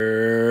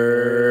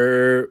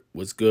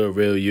What's good,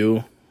 real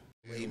you?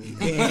 Yo,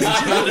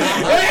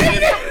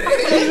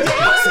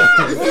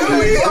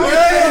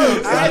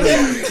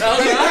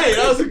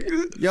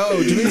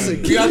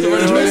 Jamisa, keep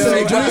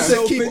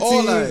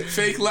all that.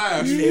 Fake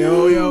laugh.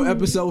 Yo,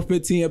 episode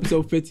 15. As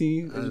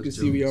you can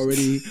see, we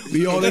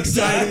all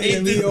excited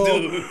and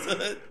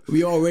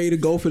we all ready to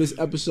go for this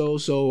episode.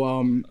 So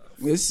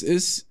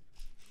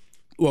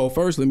well,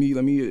 first let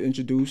me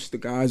introduce the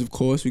guys. Of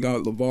course, we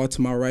got LeVar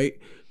to my right,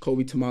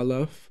 Kobe to my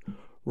left,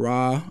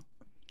 Ra,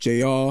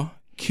 JR,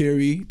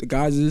 Kiri. The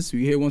guys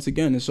we here once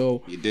again, and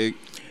so you dig?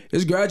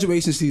 It's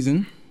graduation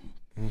season,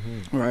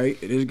 right?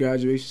 It is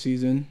graduation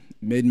season,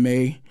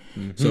 mid-May.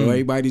 So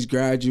everybody's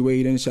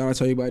graduating. Shout out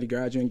to everybody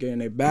graduating, getting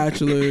their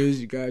bachelors.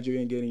 You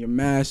graduating, getting your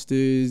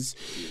masters,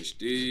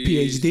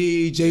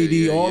 PhD,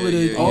 JD, all of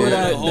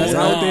that that's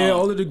out there,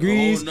 all the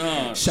degrees.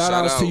 Shout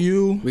outs to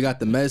you. We got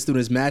the med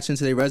students matching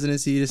to their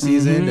residency this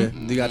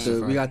season. We got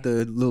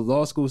the little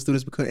law school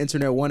students becoming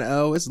internet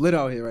 1L. It's lit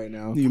out here right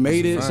now. You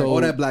made it. So all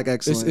that black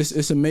excellence.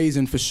 It's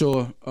amazing for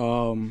sure.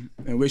 And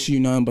wishing you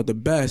nothing but the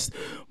best.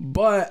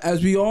 But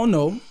as we all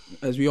know,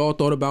 as we all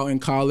thought about in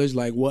college,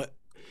 like what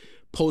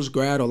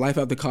post-grad or life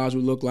after college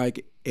would look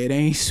like, it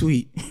ain't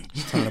sweet.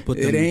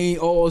 It ain't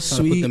all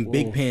sweet. Put them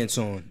big pants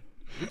on.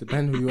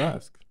 Depend who you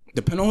ask.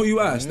 Depend on who you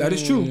ask. That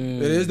is true.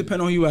 It is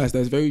depend on who you ask.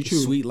 That's very true.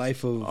 Sweet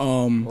life of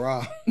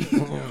Raw.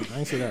 I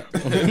ain't say that.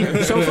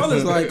 So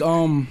fellas, like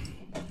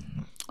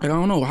I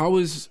don't know, how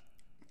was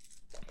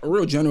a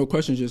real general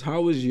question, just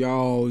how was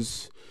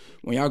y'all's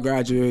when y'all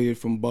graduated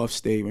from Buff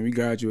State, when we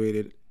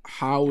graduated,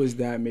 how was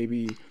that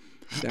maybe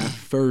that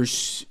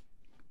first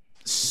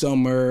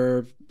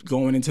summer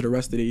going into the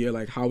rest of the year?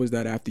 Like, how was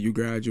that after you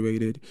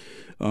graduated?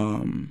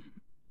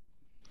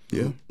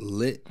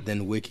 lit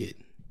than wicked.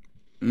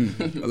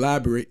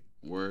 Elaborate.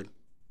 Word.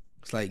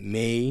 It's like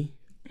May,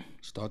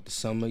 start the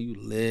summer, you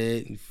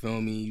lit, you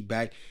feel me?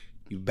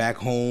 You back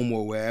home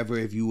or wherever.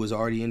 If you was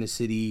already in the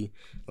city,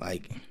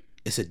 like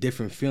it's a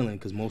different feeling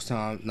because 9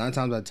 times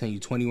out of 10 you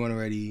 21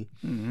 already.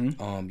 You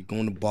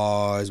going to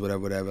bars,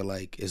 whatever.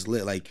 Like it's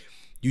lit. Like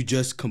you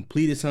just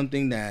completed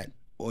something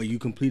or you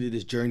completed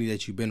this journey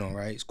that you've been on,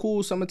 right? It's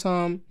cool,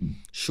 summertime,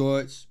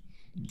 shorts,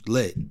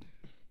 lit.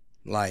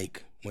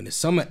 Like, when the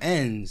summer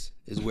ends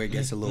is where it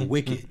gets a little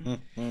wicked.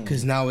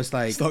 Because now it's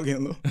like, Start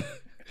getting low.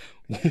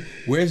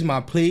 Where's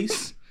my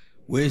place?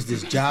 Where's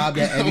this job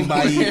that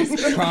everybody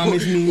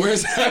promised me?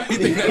 Where's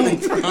everything that they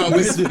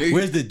promised me?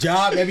 Where's the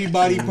job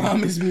everybody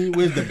promised me?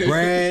 Where's the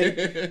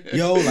bread?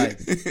 Yo, like,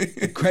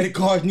 the credit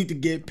cards need to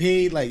get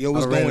paid. Like, yo,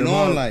 what's going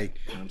on? Like,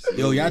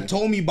 yo, y'all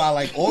told me by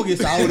like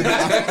August I would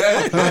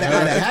have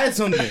had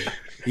something.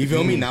 You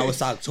feel me? Now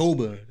it's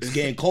October. It's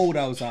getting cold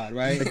outside,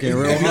 right?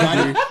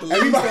 Everybody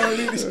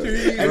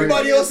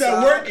else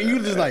at work, and you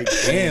just like,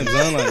 damn,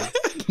 son. Like,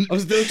 I'm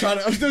still trying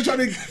to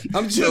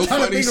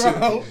figure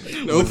out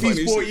what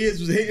these 4 years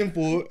was hitting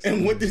for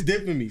and what this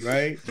did for me,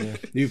 right? Yeah.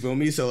 You feel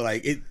me? So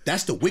like,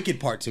 that's the wicked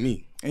part to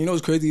me. And you know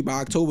what's crazy? By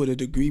October, the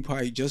degree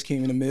probably just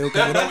came in the mail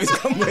because it always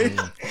come late.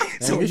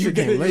 So you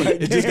get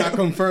late. It just got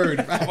conferred.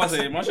 I'm about to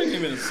say, my shit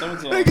came in the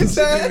summertime. Like I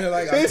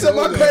said, so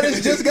my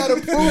credits just got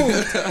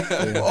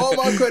approved. All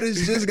my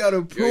credits just got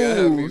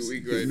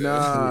approved.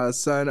 Nah,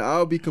 son,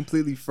 I'll be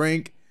completely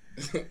frank.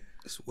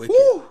 It's wicked.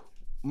 Woo!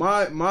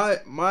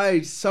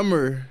 My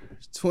summer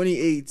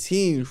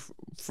 2018,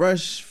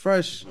 fresh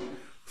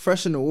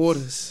in the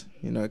waters.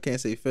 You know, I can't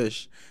say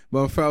fish,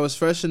 but I was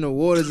fresh in the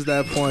waters at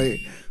that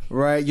point,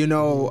 right? You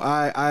know,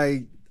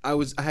 I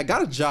had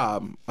got a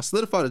job. I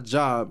solidified a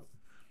job,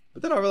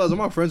 but then I realized all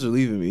my friends were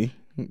leaving me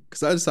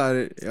because I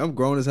decided I'm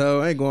grown as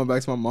hell. I ain't going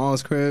back to my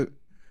mom's crib.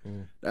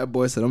 That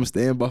boy said I'm gonna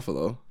stay in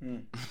Buffalo.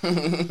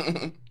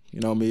 You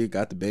know me,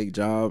 got the big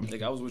job.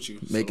 Nigga, I was with you.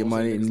 Making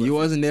money, and you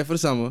wasn't there for the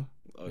summer.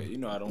 Oh, yeah, you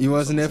know I don't. You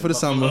wasn't there for the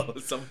summer.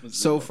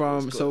 So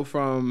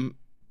from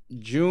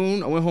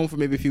June, I went home for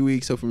maybe a few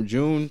weeks. So from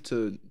June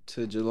to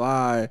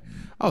July,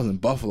 I was in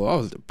Buffalo. I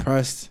was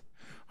depressed.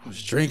 I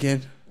was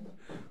drinking.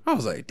 I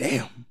was like,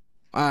 damn.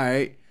 All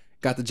right.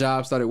 Got the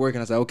job, started working.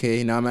 I was like,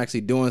 okay, now I'm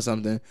actually doing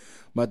something.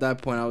 But at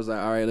that point, I was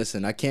like, all right,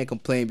 listen, I can't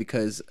complain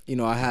because, you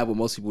know, I have what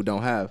most people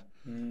don't have.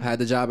 I had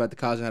the job at the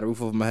college, I had a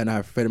roof over my head, and I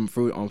had food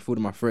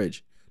in my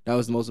fridge. That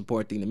was the most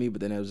important thing to me,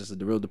 but then it was just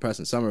a real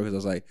depressing summer because I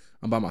was like,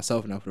 I'm by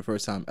myself now for the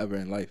first time ever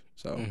in life.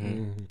 So,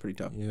 pretty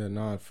tough. Yeah,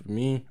 nah, for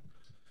me,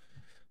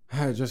 I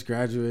had just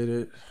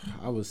graduated.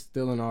 I was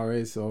still in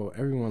RA, so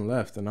everyone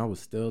left, and I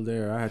was still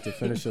there. I had to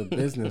finish up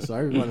business, so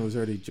everyone was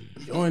already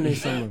enjoying their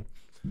summer.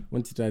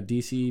 Went to that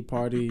DC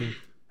party,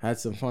 had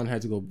some fun,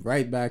 had to go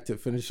right back to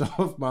finish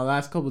off my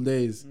last couple of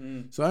days.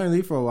 So I didn't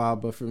leave for a while,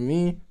 but for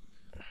me,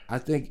 I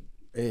think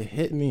it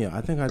hit me.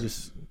 I think I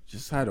just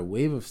had a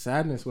wave of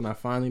sadness when I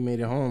finally made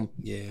it home.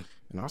 Yeah.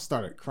 And I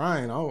started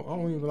crying. I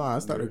won't even lie. I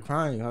started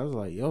crying. I was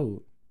like,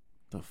 yo,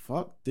 the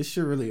fuck? This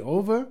shit really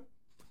over?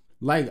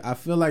 Like, I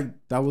feel like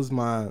that was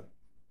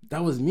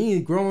me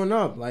growing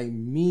up. Like,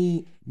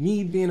 me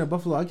being a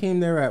Buffalo. I came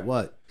there at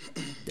what?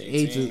 The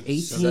age of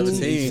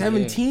 18?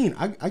 17.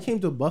 Yeah. I came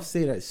to Buff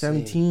State at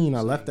 17.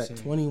 I left at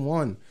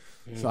 21.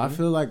 So I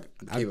feel like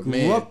I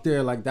grew up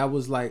there. Like, that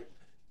was like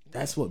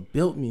that's what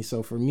built me.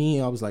 So for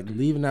me, I was like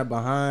leaving that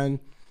behind.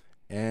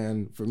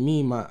 And for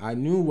me, I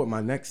knew what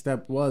my next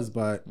step was,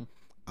 but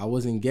I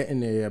wasn't getting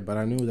there yet. But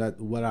I knew that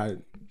what I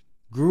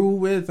grew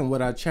with and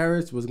what I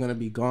cherished was going to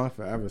be gone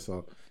forever.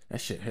 So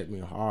that shit hit me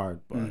hard.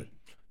 But,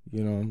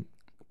 you know,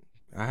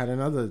 I had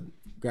another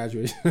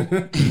graduation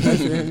that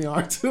shit hit me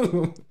hard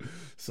too.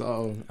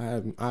 So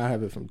I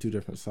have it from two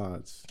different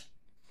sides.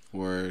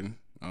 Word.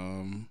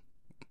 I'm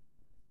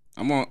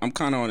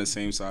kind of on the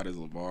same side as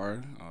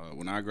LeVar.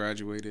 When I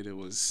graduated, it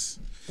was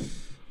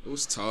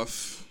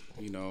tough.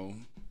 You know,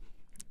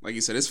 like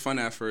you said, it's fun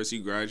at first.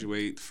 You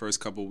graduate, first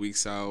couple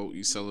weeks out,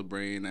 you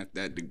celebrating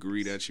that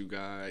degree that you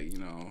got. You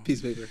know,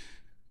 Piece of paper.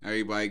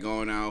 Everybody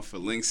going out for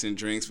links and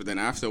drinks, but then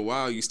after a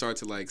while, you start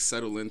to like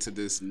settle into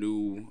this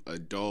new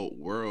adult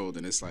world,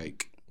 and it's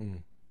like,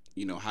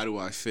 you know, how do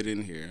I fit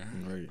in here?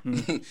 Right.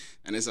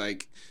 And it's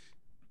like,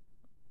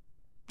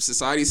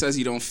 society says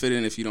you don't fit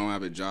in if you don't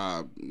have a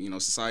job. You know,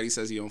 society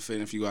says you don't fit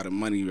in if you got the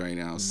money right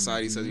now.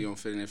 Society says you don't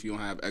fit in if you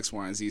don't have X,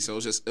 Y, and Z. So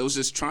it was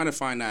just trying to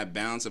find that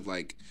balance of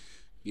like,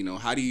 you know,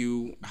 how do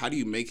you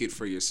make it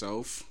for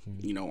yourself,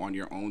 you know, on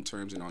your own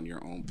terms and on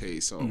your own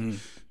pace. So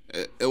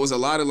it was a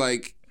lot of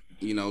like,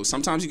 you know,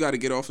 sometimes you got to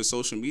get off of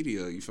social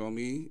media, you feel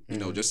me? You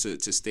know, just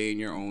to stay in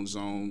your own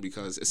zone,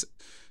 because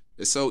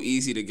it's so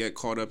easy to get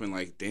caught up in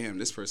like, damn,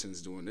 this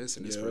person's doing this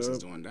and this person's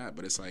doing that.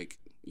 But it's like,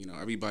 you know,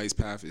 everybody's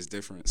path is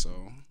different.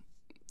 So,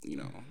 you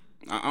know,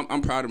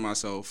 I'm proud of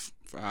myself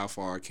for how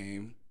far I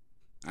came.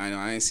 I know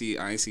I ain't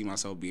see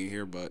myself being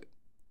here, but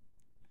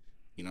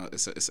you know,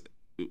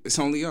 it's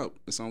only up.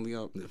 It's only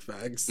up. The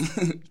facts.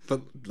 But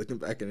looking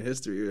back in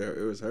history,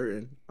 it was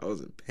hurting. I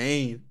was in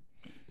pain.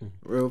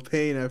 Real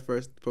pain at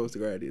first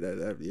post-grad.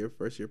 That year,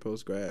 first year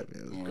post-grad,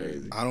 man, it was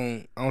crazy. I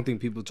don't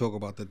think people talk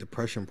about the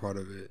depression part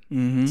of it.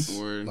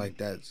 Like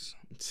it's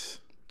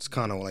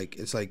kind of like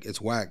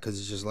it's whack, because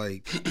it's just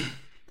like,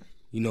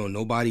 you know,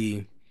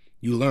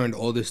 you learned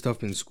all this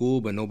stuff in school,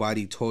 but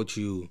nobody taught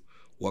you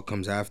what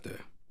comes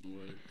after.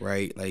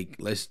 Right? Like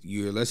let's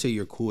say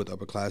you're cool with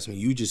upperclassmen,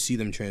 you just see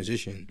them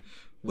transition,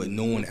 but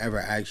no one ever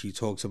actually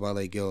talks about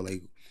like, yo,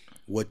 like,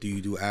 what do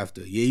you do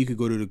after? Yeah, you could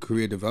go to the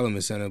career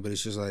development center, but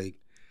it's just like,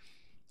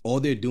 all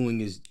they're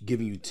doing is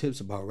giving you tips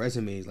about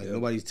resumes. Like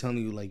nobody's telling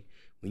you, like,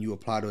 when you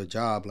apply to a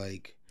job,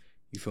 like,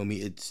 you feel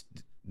me?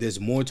 There's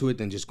more to it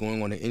than just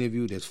going on an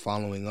interview. There's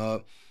following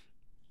up.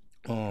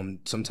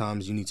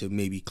 Sometimes you need to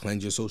maybe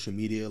cleanse your social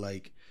media.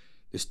 Like,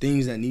 there's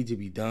things that need to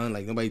be done.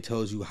 Like, nobody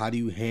tells you, how do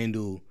you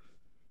handle,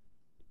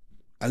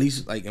 at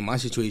least like in my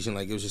situation,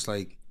 like it was just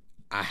like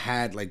I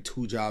had like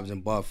 2 jobs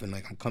in Buff, and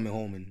like I'm coming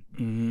home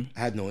and I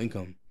had no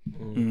income.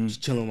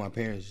 Just chilling with my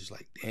parents, just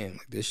like, damn,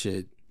 like this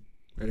shit.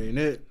 That ain't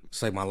it.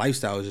 It's like my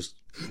lifestyle just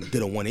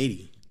did a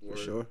 180. For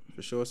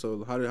sure.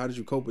 So how did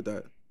you cope with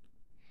that?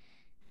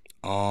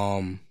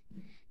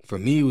 For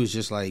me, it was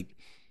just like,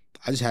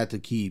 I just had to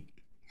keep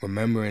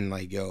remembering,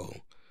 like, yo,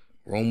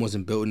 Rome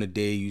wasn't built in a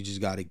day. You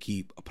just got to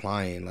keep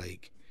applying.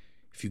 Like,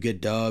 if you get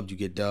dubbed, you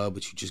get dubbed,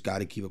 but you just got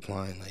to keep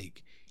applying.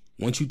 Like,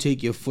 once you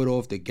take your foot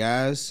off the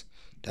gas,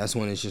 that's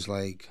when it's just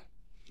like,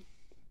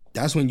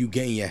 that's when you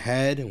get in your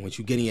head, and once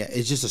you get in your,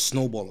 it's just a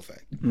snowball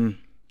effect. And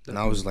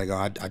I was like, oh,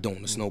 I don't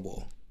want to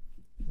snowball.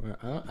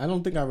 I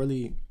don't think I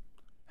really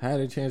had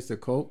a chance to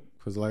cope,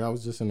 because like I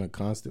was just in a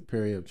constant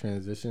period of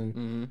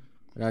transition.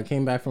 Like, I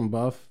came back from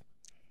Buff,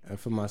 and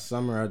for my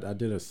summer, I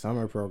did a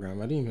summer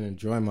program. I didn't even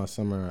enjoy my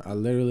summer. I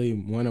literally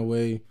went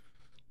away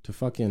to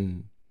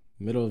fucking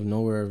middle of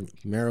nowhere,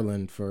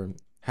 Maryland, for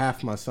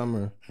half my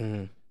summer.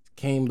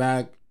 Came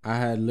back, I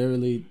had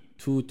literally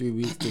 2-3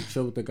 weeks to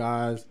chill with the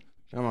guys.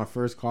 Got my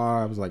first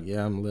car. I was like,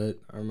 yeah, I'm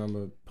lit. I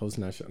remember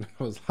posting that shit.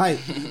 I was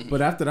hyped.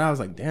 But after that, I was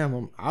like, damn,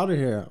 I'm out of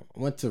here. I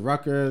went to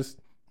Rutgers.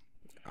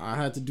 I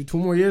had to do 2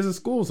 more years of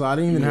school, so I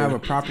didn't even have a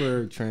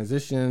proper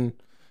transition.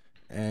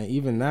 And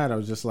even that, I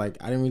was just like,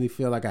 I didn't really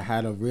feel like I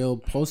had a real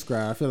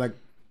post-grad. I feel like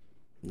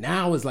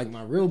now is like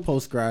my real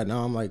post-grad.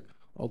 Now I'm like,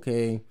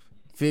 okay,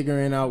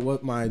 figuring out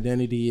what my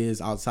identity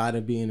is outside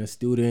of being a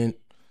student.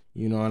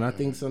 You know, and I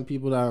think some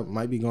people that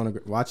might be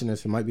watching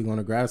this and might be going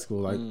to grad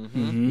school, like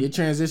your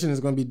transition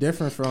is going to be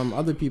different from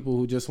other people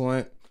who just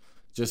went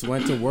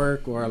to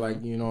work, or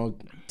like, you know,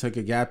 took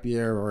a gap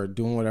year or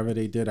doing whatever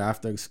they did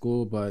after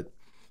school. But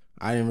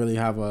I didn't really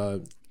have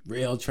a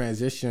real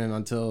transition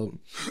until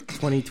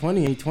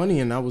 2020,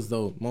 and that was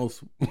the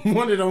most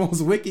one of the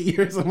most wicked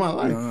years of my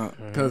life,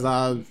 because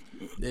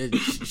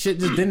shit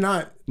just did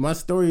not. My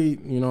story,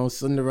 you know,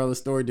 Cinderella's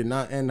story did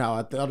not end how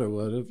I thought it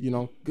would. You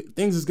know,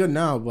 things is good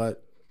now,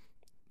 but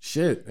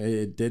shit,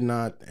 it did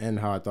not end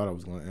how I thought it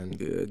was going to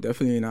end. Yeah,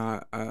 definitely. And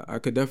I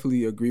could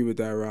definitely agree with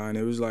that, Ryan.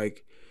 It was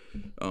like,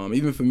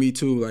 even for me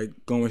too, like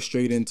going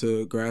straight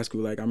into grad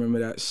school. Like I remember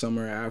that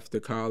summer after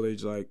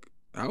college, like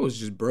I was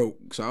just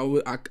broke.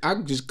 So I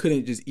just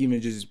couldn't just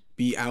even just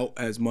be out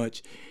as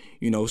much,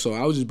 you know. So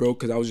I was just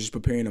broke because I was just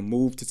preparing to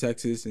move to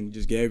Texas and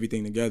just get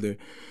everything together.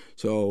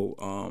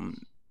 So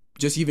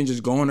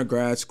just going to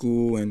grad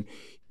school and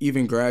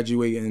even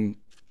graduating,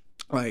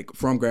 like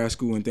from grad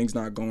school, and things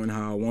not going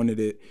how I wanted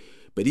it.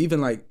 But even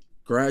like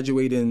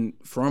graduating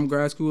from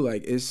grad school,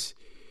 like it's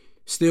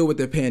still with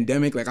the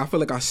pandemic, like I feel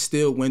like I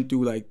still went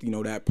through like, you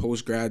know, that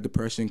post grad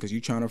depression because you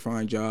trying to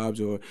find jobs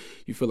or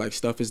you feel like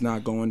stuff is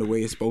not going the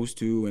way it's supposed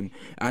to. And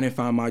I didn't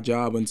find my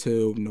job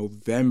until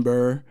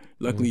November.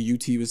 Luckily,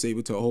 UT was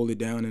able to hold it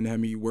down and have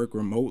me work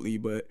remotely,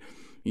 but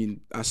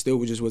I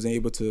still just wasn't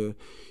able to,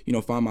 you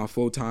know, find my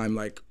full time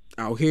like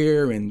out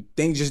here, and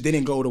things just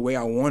didn't go the way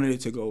I wanted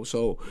it to go.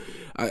 So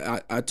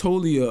I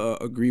totally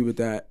agree with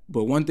that.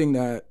 But one thing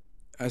that,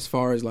 as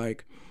far as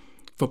like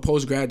for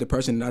post-grad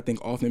depression, and I think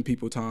often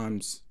people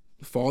times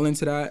fall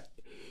into that,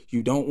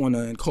 you don't want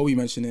to, and Kobe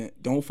mentioned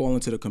it, don't fall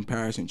into the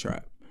comparison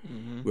trap.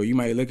 Where you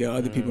might look at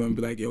other people and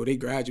be like, yo, they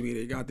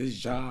graduated, they got this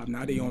job,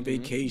 now they on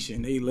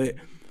vacation, they lit.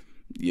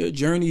 Your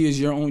journey is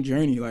your own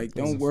journey. Like,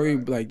 don't worry,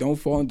 like, don't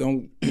fall,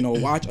 don't, you know,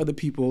 watch other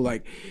people.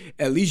 Like,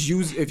 at least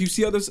use, if you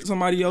see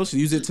somebody else,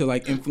 use it to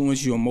like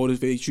influence you or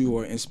motivate you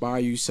or inspire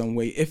you some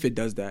way if it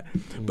does that.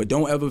 But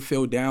don't ever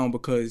feel down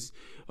because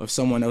of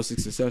someone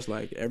else's success.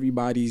 Like,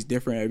 everybody's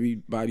different,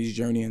 everybody's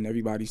journey and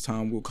everybody's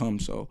time will come.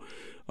 So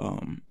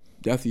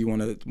definitely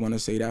want to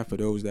say that for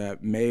those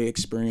that may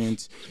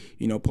experience,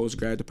 you know,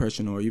 post-grad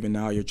depression, or even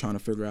now you're trying to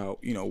figure out,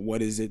 you know,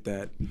 what is it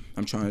that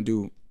I'm trying to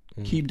do.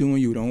 Keep doing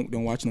you. Don't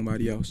watch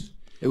nobody else.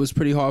 It was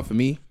pretty hard for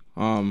me,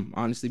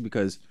 honestly,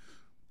 because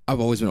I've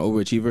always been an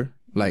overachiever.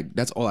 Like,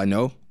 that's all I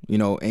know. You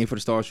know, aim for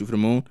the stars, shoot for the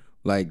moon.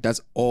 Like, that's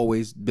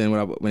always been what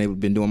I've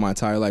been doing my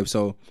entire life.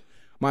 So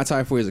my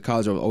entire 4 years of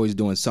college, I was always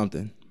doing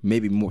something.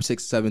 Maybe more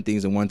 6 or 7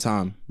 things at one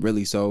time,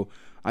 really. So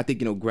I think,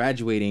 you know,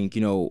 graduating,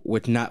 you know,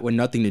 with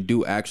nothing to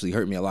do actually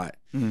hurt me a lot.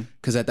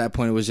 Because at that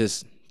point it was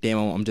just, damn,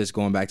 I'm just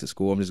going back to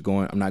school. I'm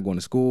not going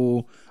to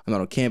school. I'm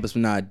not on campus.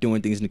 I'm not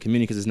doing things in the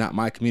community because it's not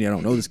my community. I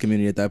don't know this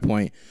community at that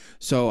point.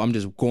 So I'm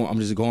just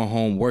going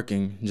home,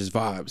 working, just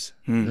vibes,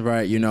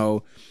 right? You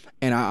know,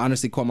 and I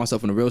honestly caught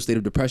myself in a real state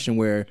of depression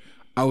where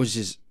I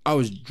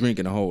was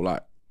drinking a whole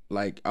lot.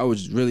 Like, I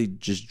was really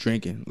just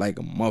drinking like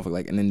a motherfucker.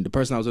 Like, and then the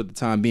person I was with at the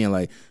time being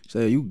like,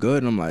 "So you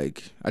good?" And I'm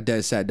like, I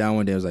dead sat down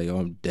one day. I was like, "Oh,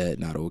 I'm dead,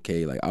 not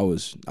okay." Like, I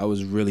was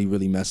really,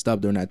 really messed up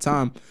during that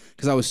time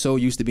because I was so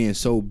used to being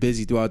so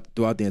busy throughout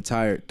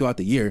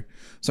the year.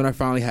 So when I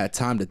finally had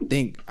time to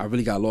think, I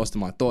really got lost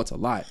in my thoughts a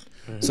lot.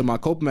 So my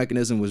coping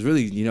mechanism was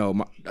really, you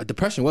know,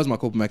 depression was my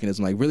coping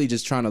mechanism. Like, really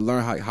just trying to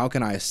learn how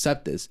can I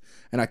accept this.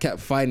 And I kept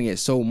fighting it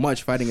so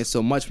much. When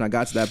I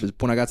got to that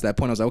point,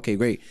 I was like, okay,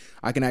 great.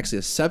 I can actually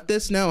accept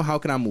this now. How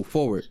can I move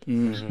forward?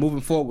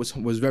 Moving forward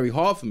was very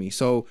hard for me.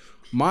 So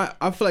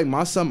I feel like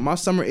my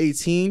summer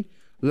 18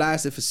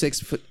 lasted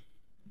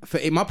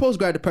my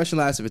post-grad depression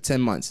lasted for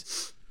 10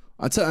 months.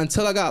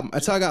 Until I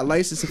got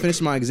licensed and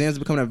finished my exams to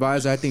become an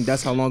advisor. I think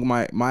that's how long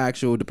my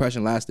actual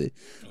depression lasted.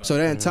 So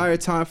that entire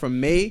time from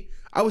May,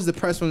 I was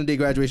depressed from the day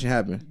graduation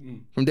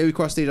happened. From the day we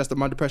crossed stage,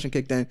 my depression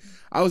kicked in.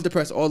 I was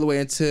depressed all the way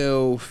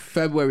until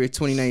February of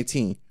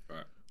 2019.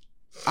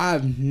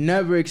 I've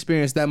never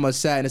experienced that much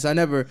sadness. And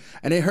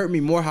it hurt me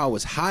more how I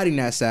was hiding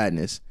that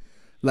sadness.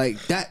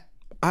 Like that,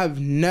 I've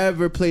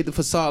never played the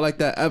facade like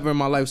that ever in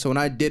my life. So when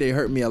I did, it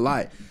hurt me a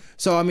lot.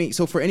 So I mean,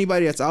 so for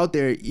anybody that's out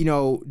there, you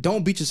know,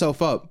 don't beat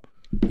yourself up.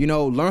 You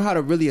know, learn how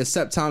to really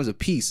accept times of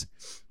peace,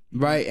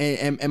 right?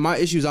 And my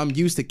issues, I'm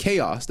used to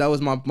chaos. That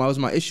was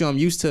my issue. I'm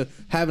used to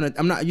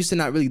I'm not used to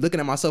not really looking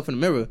at myself in the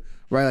mirror,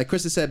 right? Like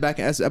Krista said back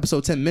in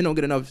episode 10, men don't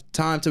get enough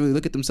time to really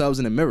look at themselves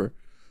in the mirror.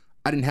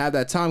 I didn't have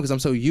that time because I'm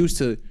so used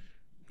to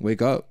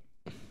wake up,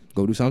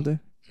 go do something,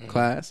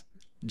 class,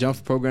 jump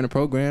from program to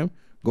program,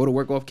 go to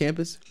work off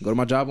campus, go to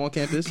my job on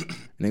campus, and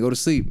then go to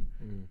sleep.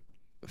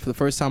 For the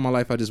first time in my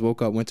life, I just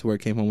woke up, went to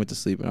work, came home, went to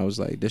sleep, and I was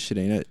like, this shit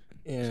ain't it.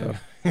 Yeah,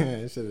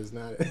 that shit is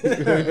not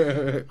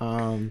it.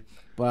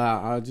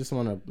 But I just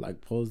want to like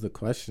pose the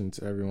question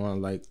to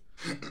everyone. Like,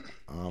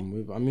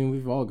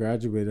 we've all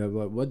graduated,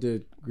 but what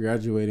did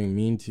graduating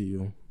mean to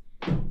you?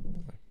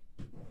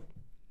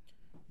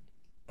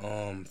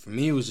 For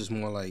me, it was just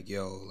more like,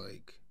 yo,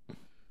 like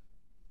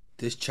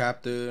this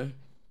chapter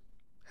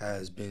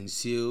has been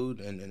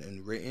sealed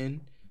and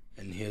written,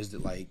 and here's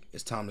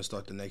it's time to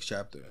start the next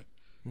chapter.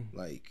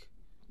 Like,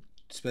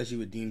 especially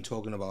with Dean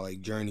talking about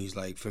like journeys,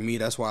 like for me,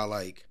 that's why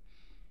like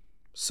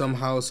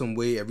somehow, some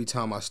way, every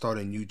time I start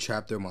a new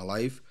chapter in my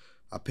life,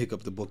 I pick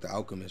up the book The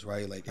Alchemist,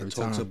 right? Like it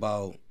talks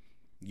about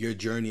your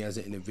journey as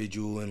an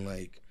individual and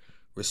like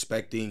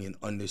respecting and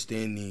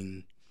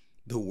understanding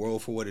the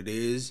world for what it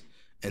is,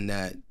 and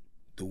that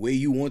the way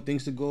you want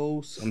things to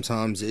go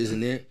sometimes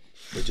isn't it,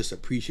 but just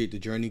appreciate the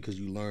journey because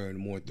you learn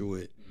more through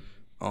it.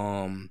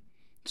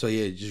 So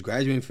yeah, just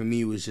graduating for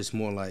me was just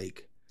more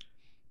like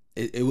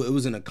it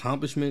was an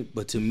accomplishment,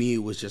 but to me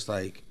it was just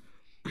like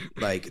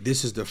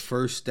this is the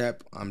first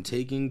step I'm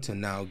taking to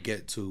now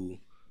get to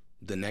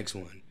the next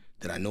one.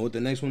 Did I know what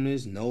the next one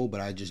is? No,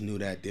 but I just knew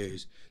that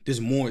there's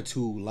more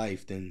to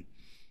life than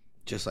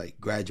just like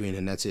graduating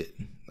and that's it.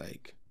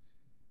 Like,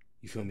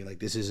 you feel me? Like,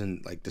 this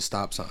isn't like the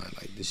stop sign.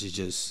 Like, this is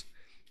just,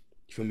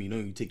 you feel me? You know,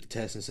 you take the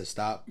test and say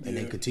stop and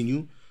then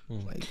continue.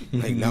 Like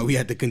now we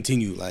have to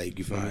continue. Like,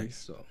 you feel me?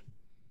 So,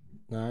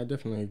 no, I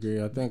definitely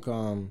agree. I think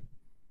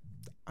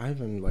I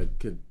even like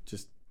could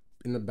just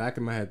in the back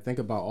of my head think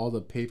about all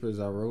the papers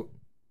I wrote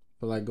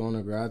for like going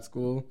to grad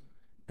school,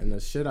 and the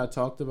shit I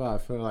talked about, I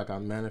feel like I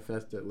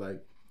manifested.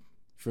 Like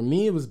for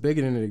me, it was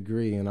bigger than a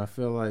degree, and I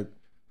feel like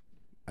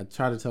I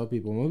try to tell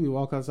people when we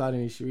walk outside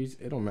in these streets,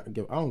 I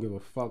don't give a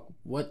fuck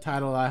what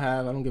title I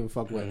have. I don't give a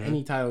fuck what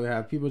any title we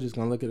have. People just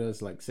gonna look at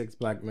us like 6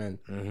 black men.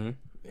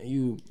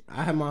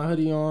 I have my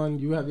hoodie on,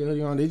 you have your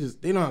hoodie on.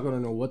 They're not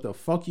gonna know what the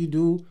fuck you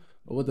do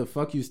or what the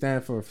fuck you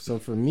stand for. So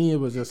for me, it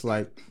was just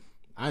like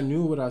I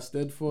knew what I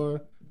stood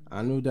for.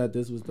 I knew that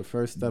this was the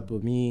first step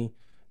of me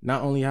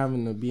not only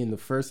having to be in the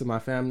first in my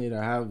family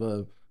to have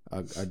a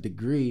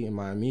degree in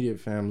my immediate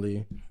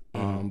family,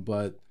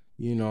 but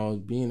you know,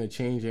 being a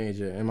change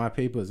agent. In my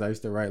papers, I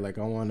used to write like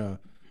I want to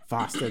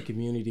foster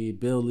community,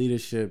 build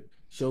leadership,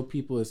 show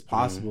people it's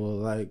possible.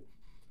 Like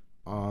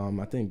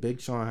I think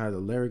Big Sean had a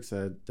lyric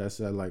that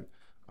said like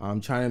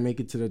I'm trying to make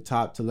it to the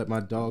top to let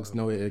my dogs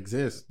know it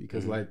exists,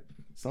 because like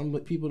some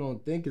people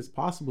don't think it's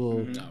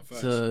possible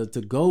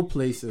to go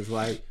places.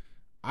 Like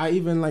I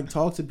even like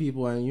talk to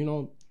people, and you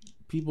know,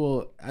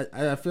 people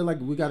I feel like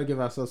we got to give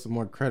ourselves some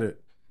more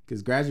credit,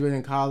 because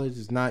graduating college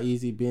is not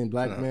easy. Being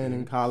black men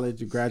in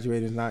college,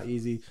 graduating is not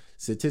easy.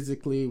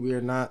 Statistically, we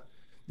are not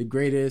the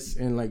greatest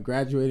in like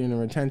graduating and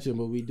retention,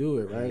 but we do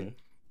it, right?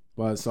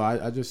 But so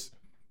I just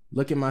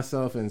look at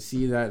myself and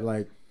see that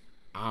like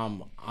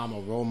I'm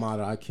a role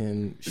model. I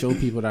can show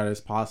people that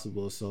it's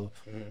possible. So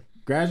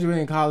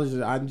graduating college,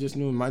 I just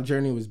knew my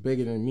journey was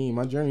bigger than me.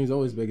 My journey is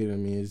always bigger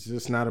than me. It's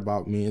just not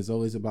about me. It's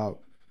always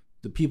about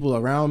the people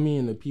around me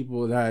and the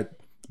people that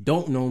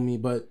don't know me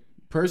but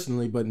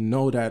personally, but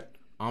know that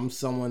I'm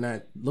someone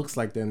that looks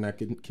like them that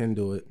can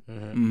do it.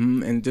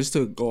 And just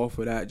to go off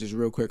of that, just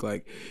real quick,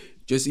 like,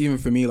 just even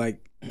for me,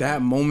 like,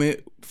 that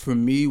moment for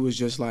me was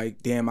just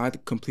like, damn, I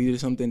completed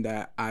something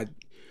that I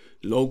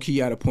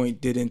low-key at a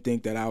point didn't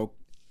think that I would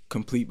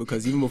complete,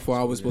 because even before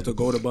I was supposed to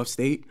go to Buff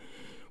State,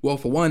 well,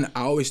 for one,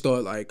 I always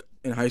thought, like,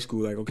 in high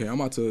school, like, okay, I'm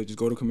about to just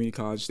go to community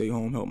college, stay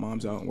home, help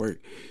moms out and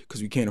work,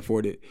 because we can't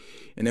afford it.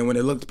 And then when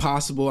it looked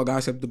possible, I got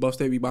accepted to Buff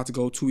State. We about to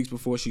go 2 weeks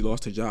before she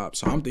lost her job.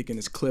 So I'm thinking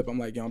this clip, I'm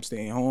like, yo, I'm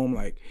staying home.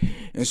 Like,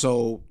 and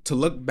so to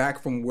look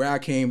back from where I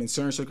came in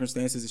certain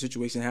circumstances, the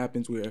situation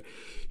happens where,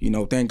 you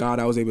know, thank God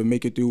I was able to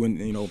make it through and,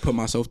 you know, put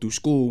myself through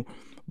school.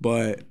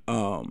 But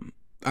I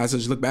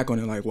just look back on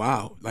it like,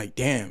 wow, like,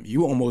 damn,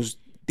 you almost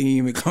didn't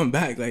even come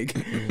back. Like,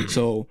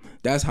 so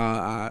that's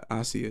how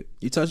I see it.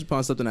 You touched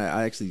upon something that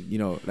I actually, you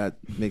know, that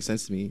makes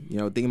sense to me. You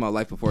know, thinking about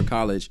life before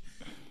college,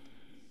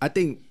 I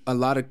think a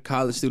lot of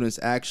college students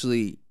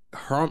actually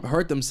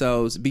hurt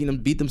themselves,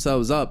 beat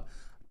themselves up,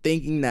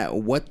 thinking that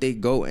what they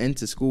go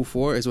into school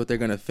for is what they're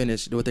gonna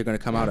finish, what they're gonna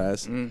come out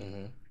as.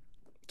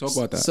 Talk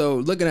about that. So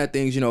looking at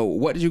things, you know,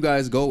 what did you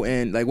guys go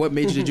in? Like, what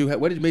major did you?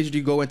 What major did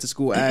you go into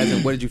school as,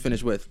 and what did you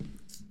finish with?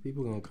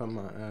 People gonna cut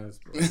my ass,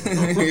 bro.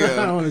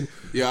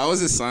 I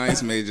was a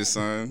science major,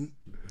 son.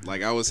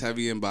 Like, I was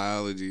heavy in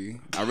biology.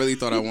 I really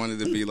thought I wanted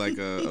to be like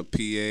a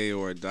PA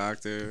or a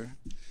doctor.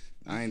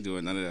 I ain't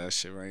doing none of that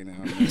shit right now.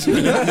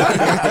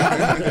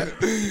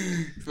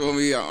 Feel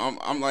me?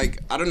 I'm like,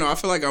 I don't know. I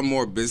feel like I'm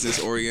more business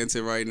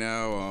oriented right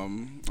now.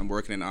 I'm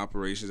working in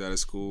operations at a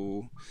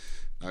school.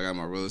 I got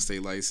my real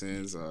estate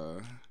license.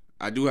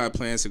 I do have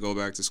plans to go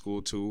back to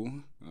school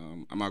too.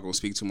 I'm not gonna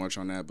speak too much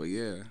on that, but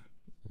yeah.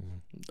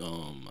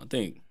 I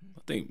think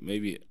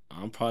maybe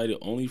I'm probably the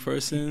only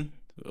person,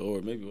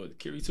 or maybe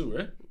Kiri too,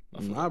 right?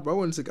 Nah, bro. I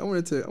went to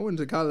college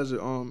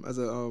as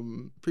a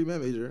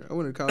pre-med major. I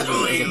went to college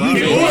as a bio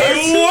major.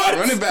 What?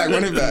 Run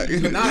it back.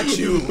 Not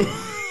you.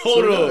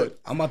 Hold on.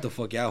 I'm about to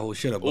fuck y'all whole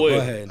shit up, but go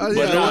ahead.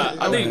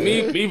 I think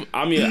me.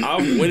 I mean, I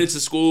went into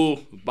school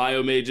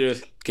bio major,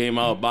 came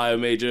out bio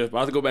major.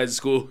 About to go back to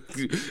school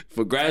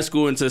for grad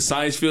school into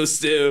science field.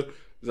 Still,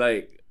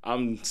 like,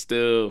 I'm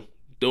still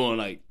doing,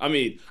 like, I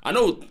mean, I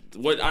know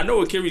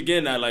what Kiri's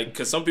getting at, like,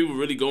 because some people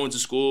really go into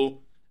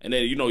school and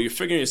then, you know, you're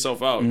figuring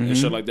yourself out and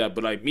shit like that.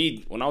 But like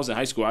me, when I was in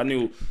high school, I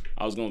knew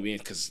I was gonna be in,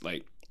 because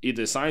like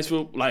either science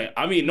field, like,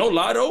 I mean, no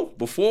lie though,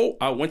 before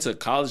I went to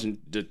college and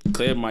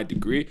declared my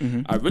degree,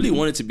 I really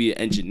wanted to be an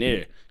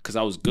engineer because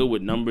I was good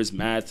with numbers,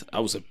 math. I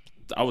was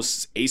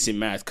ace in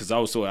math because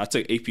I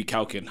took AP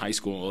Calc in high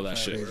school and all that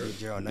shit.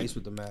 You're nice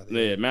with the math.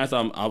 Yeah, math.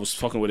 I was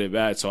fucking with it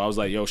bad, so I was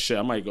like, yo, shit,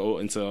 I might go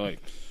into like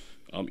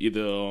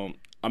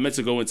I meant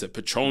to go into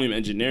petroleum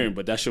engineering,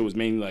 but that shit was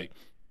mainly like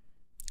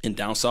in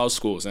down south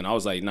schools, and I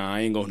was like, nah, I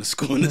ain't going to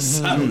school in the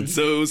south.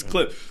 So it was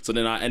clip. So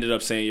then I ended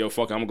up saying, yo,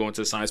 fuck, I'm going to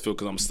the science field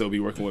because I'm still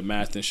be working with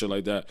math and shit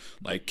like that,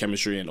 like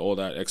chemistry and all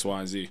that X, Y,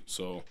 and Z.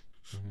 So,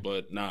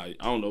 but nah, I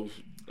don't know.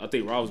 I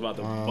think Rob was about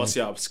to bust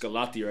y'all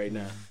Scalati right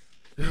now.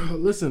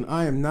 Listen,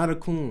 I am not a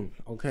coon,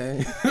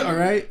 okay? All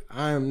right?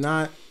 I am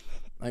not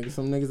like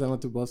some niggas that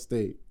went to Buff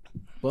State.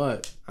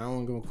 But I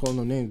don't gonna call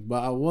no names.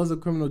 But I was a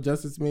criminal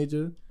justice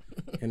major.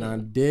 and I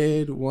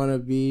did want to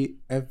be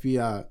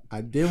FBI.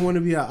 I did want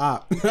to be an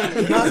op. RA of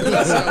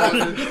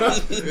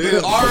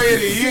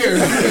the year.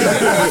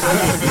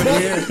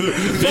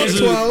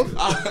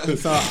 12.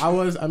 So I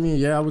was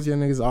your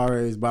niggas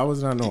RAs, but I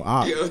wasn't on no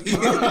op.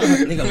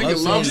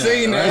 Nigga love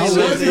saying that.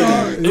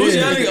 It was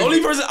the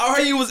only person RA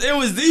you was in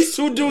was these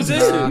two dudes.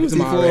 I was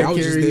just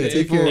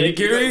there. And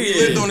Kerry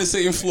lived on the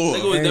same floor.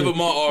 Nigga was never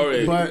my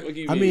RA. But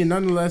I mean,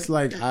 nonetheless,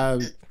 like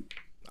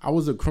I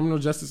was a criminal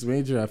justice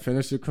major. I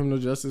finished a criminal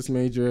justice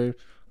major.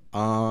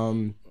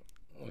 The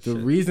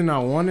reason I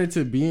wanted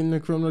to be in the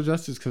criminal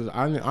justice, because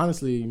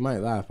honestly, you might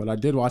laugh, but I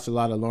did watch a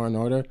lot of Law and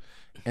Order,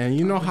 and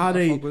you know how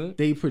they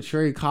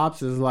portray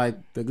cops as like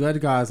the good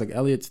guys, like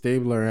Elliot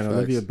Stabler and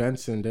Olivia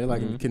Benson. They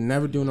like can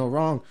never do no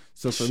wrong.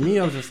 So for me,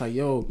 I was just like,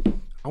 yo,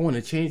 I want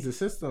to change the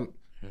system.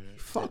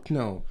 Fuck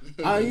no.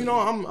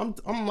 I'm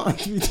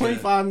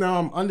 25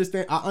 now. I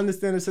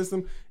understand the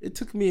system. It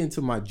took me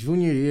into my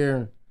junior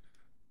year.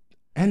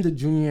 End of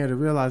junior year to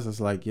realize I was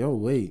like, yo,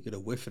 wait, get a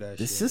whiff of that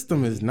the shit.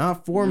 System is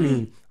not for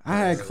me. I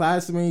had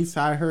classmates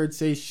I heard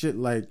say shit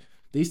like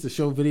they used to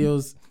show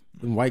videos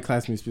and white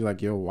classmates be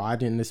like, yo, why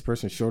didn't this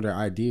person show their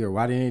ID or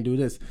why didn't they do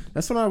this?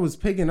 That's what I was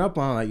picking up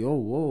on, like, yo,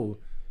 whoa,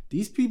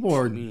 these people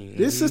are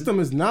this system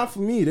is not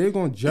for me. They're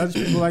gonna judge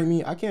people like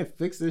me. I can't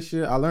fix this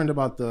shit. I learned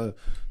about the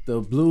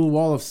blue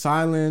wall of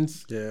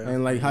silence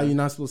and like how you're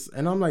not supposed to,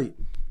 and I'm like,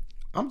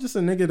 I'm just a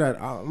nigga that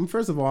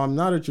first of all, I'm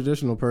not a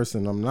traditional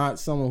person. I'm not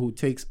someone who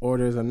takes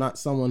orders. I'm not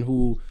someone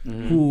who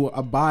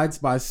abides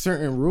by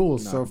certain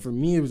rules. So for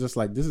me, it was just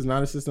like, this is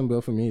not a system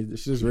built for me.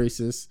 This is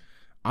racist.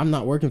 I'm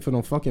not working for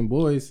no fucking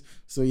boys.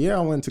 So yeah,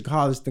 I went to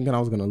college thinking I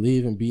was gonna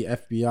leave and be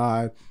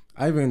FBI.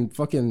 I even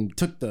fucking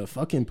took the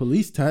fucking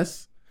police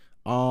test.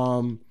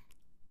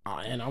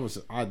 And I was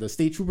the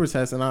state trooper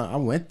test, and I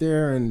went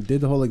there and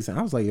did the whole exam.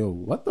 I was like, yo,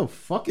 what the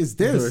fuck is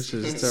this? I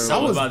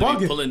was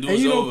bugging. And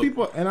you know,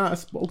 people, and I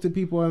spoke to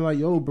people and like,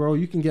 yo, bro,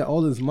 you can get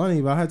all this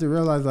money, but I had to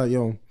realize like,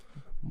 yo,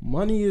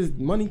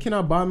 money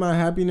cannot buy my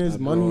happiness.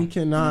 Money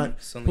cannot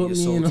put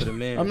me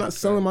in. I'm not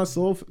selling my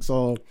soul.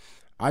 So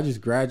I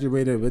just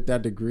graduated with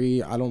that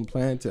degree. I don't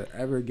plan to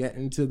ever get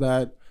into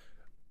that.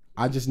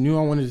 I just knew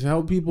I wanted to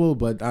help people,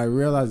 but I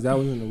realized that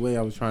wasn't the way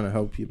I was trying to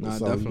help people. Nah,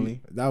 so definitely.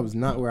 That was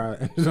not where I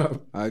ended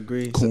up. I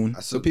agree.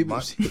 So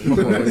people,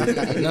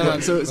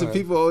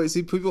 people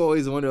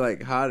always wonder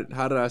like, how did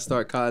I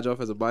start college off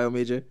as a bio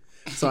major?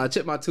 So I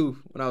chipped my tooth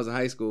when I was in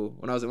high school.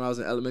 When I was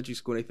in elementary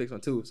school, they fixed my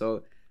tooth.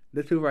 So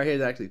this tooth right here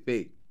is actually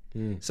fake.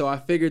 So I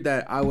figured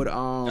that I would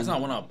That's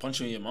not when I punch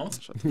you in your mouth.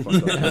 Shut the fuck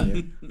up,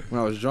 man. When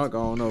I was drunk, I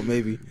don't know,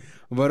 maybe.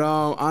 But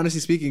honestly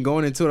speaking,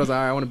 going into it, I was like,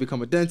 all right, I want to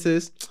become a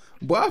dentist.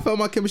 Boy, I felt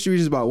my chemistry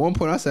reaches about one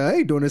point. I said, I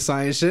ain't doing this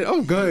science shit.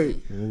 I'm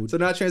good. So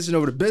now I transitioned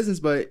over to business.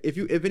 But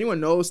if anyone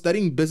knows,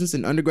 studying business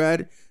in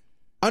undergrad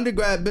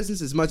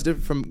business is much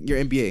different from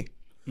your MBA.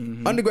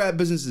 Undergrad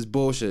business is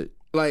bullshit.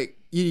 Like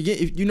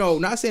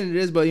not saying it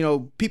is, but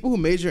people who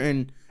major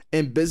in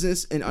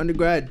business in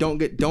undergrad don't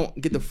get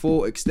the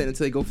full extent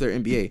until they go for their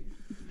MBA.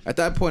 At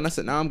that point, I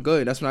said, nah, I'm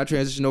good. That's when I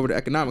transitioned over to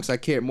economics. I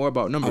cared more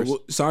about numbers.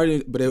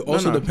 But it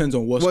also depends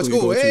on what school you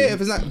go to. If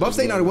it's not, Buff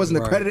State now, it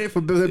wasn't accredited for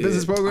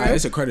business program.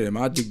 It's accredited.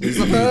 My business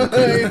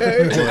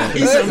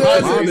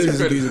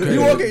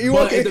You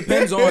walking. It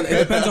depends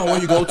on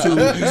where you go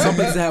to. Some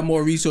places have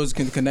more resources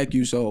can connect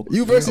you. So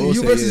you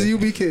versus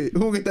UB kid. Who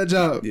will get that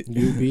job? UB.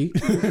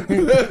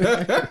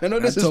 No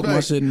disrespect.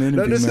 My shit in the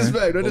No interview,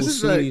 disrespect. No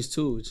disrespect. SUNYs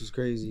too, which is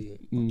crazy.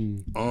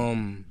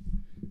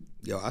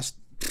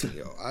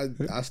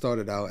 I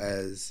started out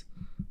as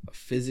a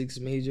physics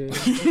major.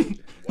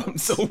 I'm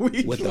so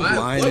weak. With a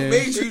minor. What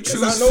made you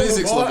choose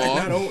physics,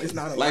 Lamar? It's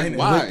not a like, minor.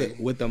 why?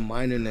 With a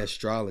minor in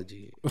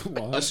astrology.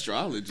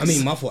 Astrology. I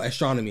mean, my fault.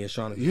 Astronomy.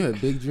 You had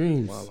big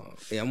dreams. Wow.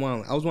 Yeah, I'm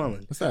wilding. I was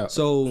wilding. What's that?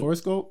 So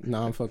horoscope?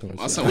 Nah, I'm fucking with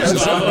you. My son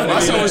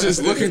was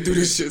just looking through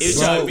this shit. It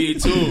tried to be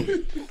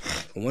too.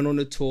 I went on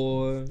the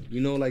tour.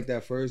 Like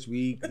that first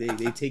week,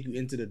 they take you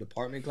into the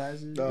department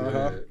classes.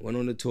 Went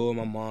on the tour.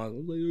 My mom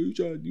was like,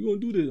 "Yo, you gonna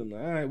do this?" I'm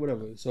like, "All right,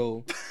 whatever."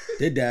 So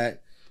did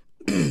that.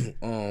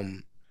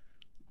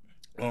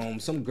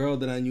 Some girl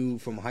that I knew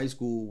from high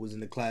school was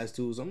in the class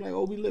too. So I'm like,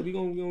 "Oh, we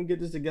gonna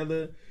get this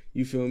together."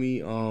 You feel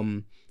me?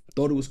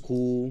 Thought it was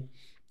cool.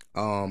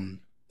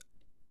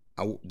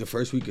 The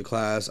first week of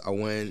class, I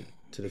went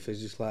to the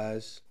physics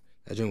class.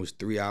 That joint was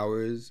 3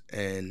 hours,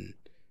 and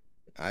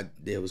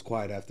it was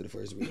quiet after the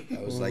first week.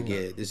 I was like,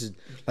 yeah, this is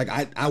like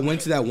I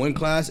went to that one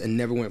class and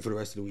never went for the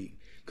rest of the week.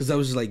 Cause I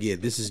was just like, yeah,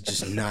 this is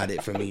just not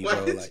it for me,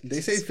 bro. Like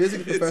they say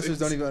physics professors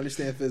don't even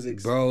understand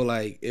physics, bro.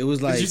 Like it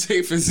was like. Did you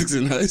take physics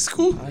in high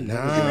school?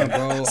 Nah,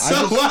 bro.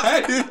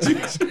 Why did you?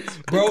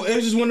 Bro, it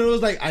was just one of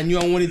those like I knew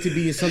I wanted to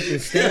be in something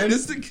STEM.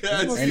 This the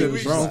guy. And it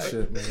was wrong like,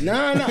 shit, man.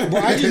 Nah, bro.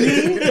 I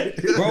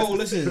just knew, bro.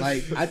 Listen,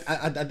 like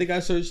I think I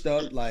searched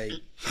up like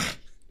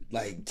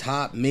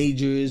top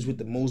majors with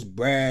the most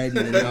bread,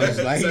 and I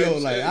was like, yo,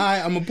 like, all right,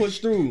 I'm gonna push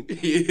through. Yeah.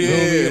 You know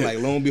what I mean? Like,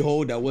 lo and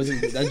behold, that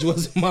just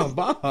wasn't my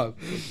vibe.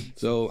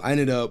 So I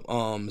ended up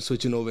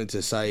switching over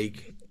into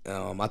psych.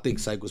 I think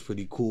psych was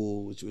pretty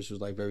cool, which was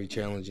like very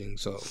challenging.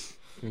 So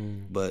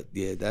But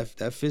yeah,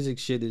 that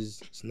physics shit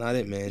is it's not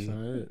it, man. That's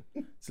not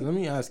it. So let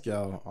me ask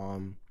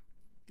y'all.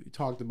 We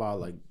talked about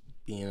like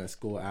being at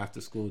school,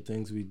 after school,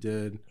 things we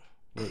did,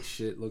 what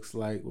shit looks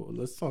like. Well,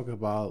 let's talk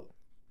about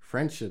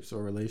friendships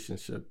or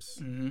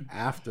relationships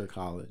after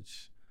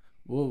college.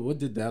 Well, what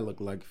did that look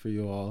like for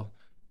you all?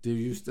 Did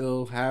you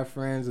still have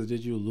friends, or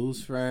did you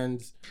lose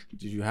friends?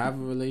 Did you have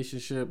a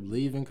relationship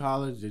leaving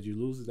college? Did you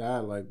lose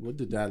that? Like, what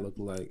did that look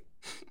like?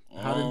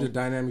 How did the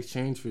dynamics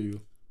change for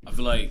you? I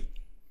feel like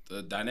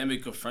the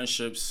dynamic of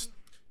friendships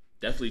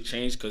definitely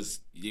changed because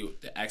the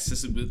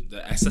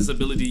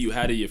accessibility you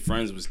had to your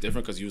friends was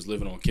different because you was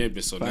living on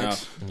campus. So now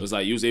it was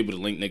like you was able to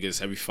link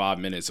niggas every 5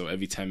 minutes or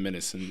every 10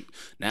 minutes. And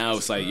now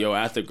it's like, yo,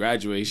 after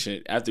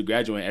graduating,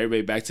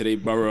 everybody back to their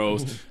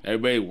boroughs,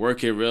 everybody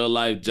working real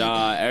life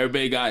job.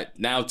 Everybody got,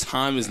 now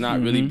time is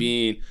not really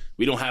being,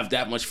 we don't have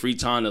that much free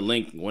time to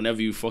link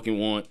whenever you fucking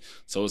want.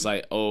 So it's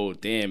like, oh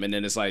damn. And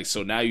then it's like,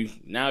 so now you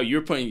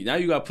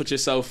gotta put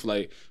yourself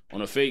like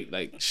on a fake,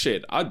 like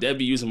shit, I'll dead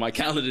be using my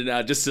calendar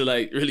now just to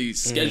like really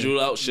schedule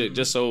out shit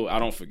just so I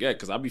don't forget,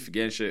 because I'll be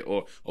forgetting shit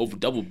or over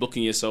double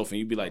booking yourself and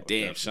you be like,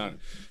 damn, son.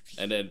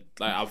 And then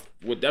like I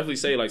would definitely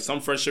say like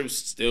some friendships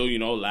still,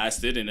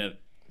 lasted, and then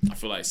I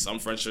feel like some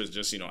friendships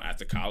just,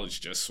 after college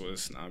just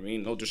was,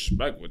 no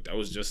disrespect, but that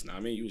was just,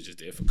 you was just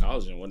there for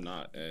college and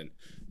whatnot. And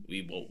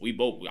we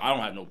both, I don't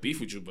have no beef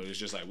with you, but it's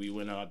just like we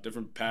went on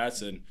different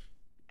paths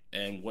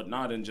and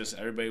whatnot, and just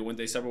everybody went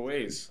their separate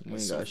ways. We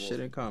ain't got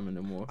shit in common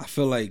no more. I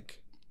feel like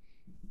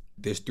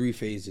there's 3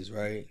 phases,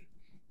 right?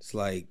 It's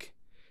like,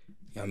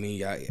 y'all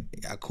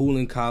cool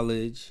in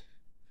college.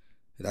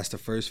 That's the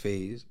first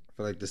phase. I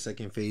feel like the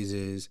second phase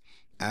is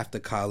after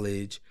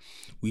college.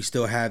 We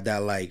still have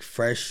that like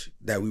fresh,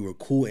 that we were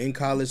cool in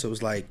college. So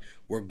it's like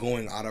we're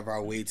going out of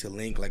our way to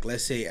link. Like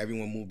let's say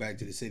everyone moved back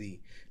to the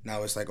city.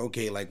 Now it's like,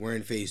 okay, like we're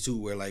in phase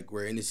 2 where like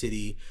we're in the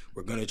city.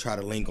 We're going to try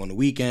to link on the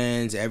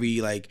weekends.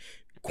 Every like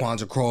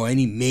Kwanzaa crawl,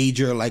 any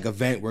major like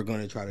event we're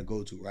going to try to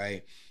go to,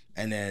 right?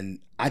 And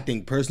then I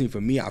think personally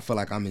for me, I feel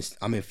like I'm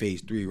in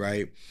phase 3,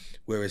 right?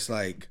 Where it's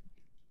like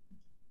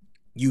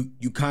you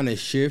kind of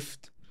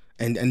shift,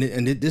 and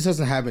this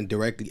doesn't happen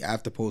directly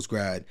after post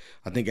grad.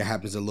 I think it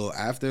happens a little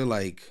after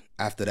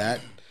that.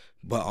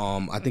 But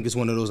I think it's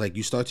one of those like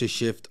you start to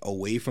shift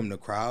away from the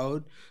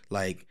crowd,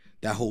 like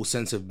that whole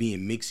sense of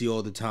being mixy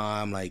all the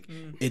time, like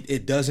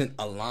it doesn't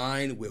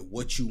align with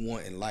what you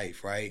want in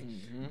life, right?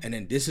 And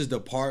then this is the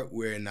part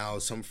where now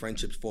some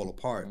friendships fall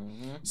apart.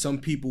 Some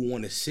people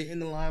want to sit in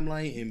the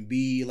limelight and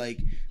be like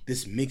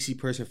this mixy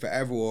person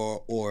forever,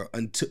 or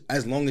until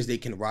as long as they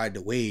can ride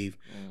the wave.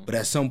 But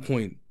at some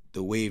point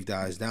the wave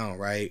dies down,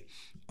 right?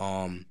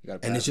 And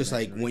it's just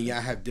like when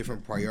y'all have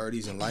different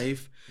priorities in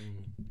life,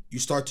 you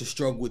start to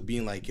struggle with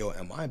being like, yo,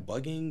 am I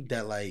bugging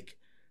that like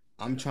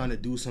I'm trying to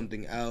do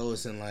something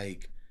else and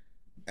like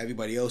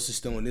everybody else is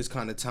still in this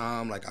kind of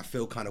time? Like I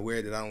feel kind of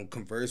weird that I don't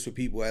converse with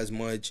people as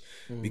much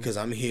because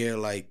I'm here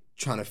like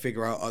trying to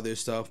figure out other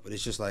stuff. But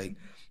it's just like,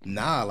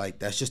 nah, like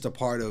that's just a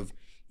part of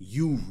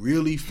you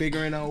really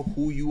figuring out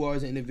who you are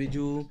as an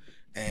individual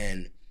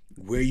and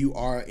where you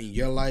are in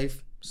your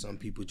life. Some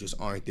people just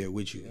aren't there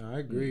with you. Yeah, I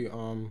agree.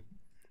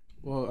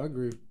 Well, I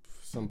agree with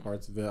some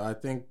parts of it. I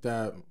think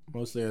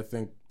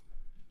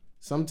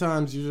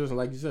sometimes you just,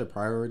 like you said,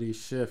 priorities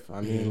shift.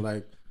 I mean,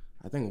 like,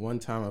 I think one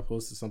time I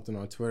posted something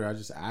on Twitter. I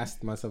just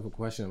asked myself a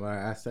question, but I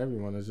asked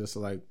everyone. It's just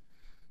like,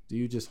 do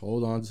you just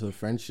hold on to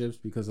friendships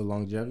because of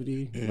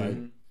longevity? Like,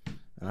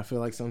 and I feel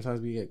like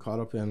sometimes we get caught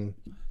up in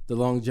the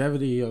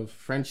longevity of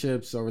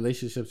friendships or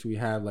relationships we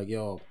have. Like,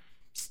 yo,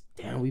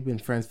 damn, we've been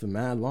friends for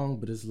mad long,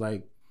 but it's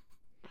like,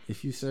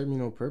 if you serve me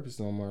no purpose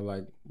no more,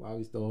 like, why are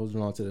we still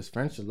holding on to this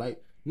friendship?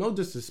 Like, no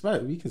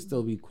disrespect, we can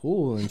still be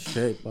cool and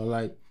shit, but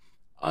like,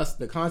 us,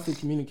 the constant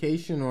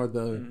communication or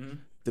the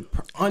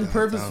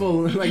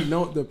unpurposeful, like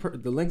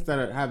the links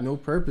that have no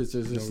purpose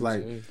is just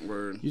like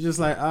you're just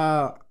like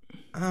I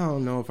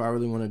don't know if I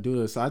really want to do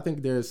this. So I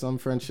think there's some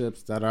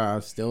friendships that I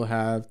still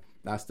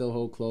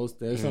hold close.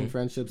 There's some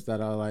friendships that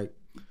are like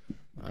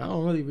I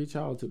don't really reach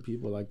out to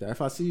people like that.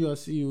 If I see you, I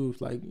see you.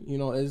 Like,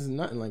 it's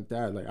nothing like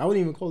that. Like I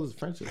wouldn't even call this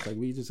friendships. Like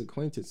we just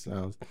acquaintances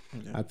now.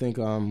 I think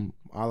while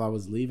I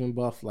was leaving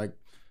Buff, like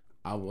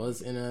I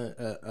was in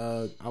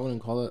I don't want to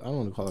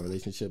call it a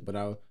relationship, but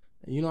I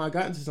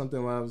got into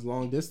something when I was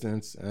long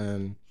distance,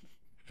 and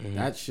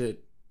that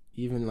shit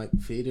even like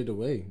faded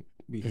away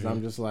because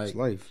I'm just like, it's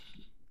life.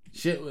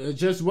 Shit, it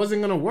just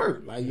wasn't gonna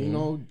work. Like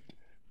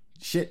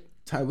shit.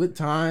 With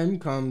time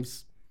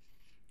comes,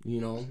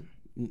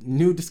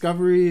 new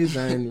discoveries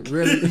and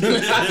really. I'm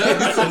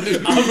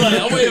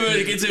like, I'm waiting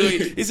to get to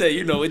it. He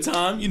said, with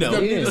time, You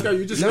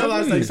just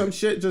realize like some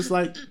shit just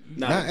like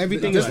not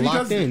everything is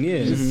locked in. Yeah,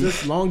 it's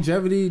just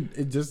longevity.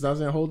 It just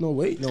doesn't hold no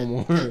weight no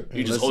more.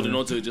 You just holding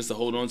on to it just to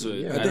hold on to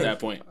it at that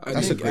point.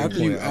 I think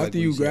after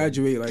you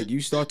graduate, like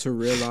you start to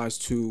realize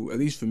too. At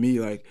least for me,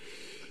 like.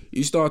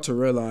 You start to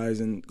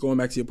realize, and going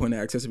back to your point of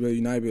accessibility,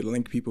 you're not able to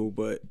link people,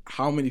 but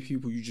how many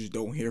people you just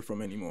don't hear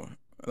from anymore.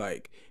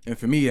 Like, and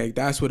for me, like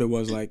that's what it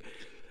was. Like,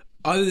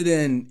 other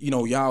than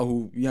y'all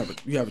who you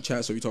have a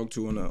chat, so you talk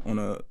to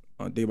on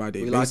day by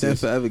day We basis. locked in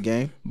forever,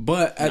 gang.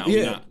 But at,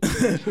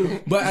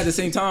 but at the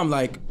same time,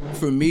 like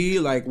for me,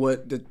 like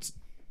what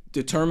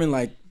determine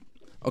like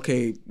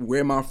okay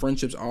where my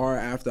friendships are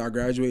after I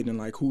graduate and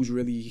like who's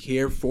really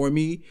here for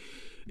me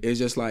is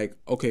just like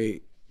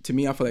okay. To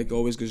me, I feel like it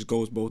always just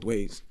goes both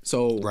ways.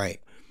 So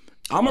Right.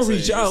 I'm gonna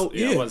reach out.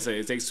 Yeah, I was to say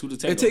it takes two to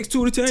tango. It takes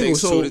two to tango.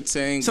 Takes So two to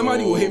tango.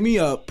 somebody will hit me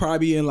up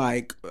probably in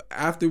like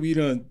after we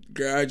done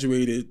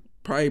graduated,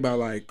 probably by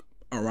like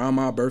around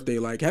my birthday,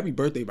 like happy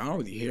birthday, but I don't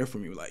really hear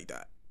from you like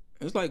that.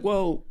 It's like,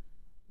 well,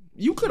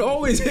 you could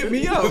always hit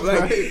me up.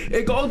 Like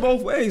it goes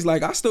both ways.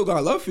 Like I still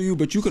got love for you,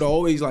 but you could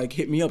always like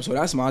hit me up. So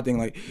that's my thing.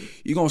 Like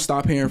you're gonna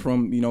stop hearing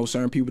from, you know,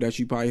 certain people that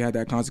you probably had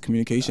that constant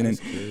communication. That's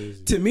and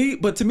crazy.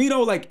 To me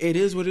though, like it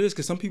is what it is,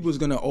 because some people is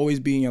gonna always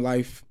be in your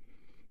life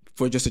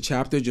for just a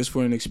chapter, just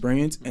for an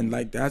experience, and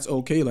like that's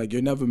okay. Like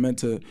you're never meant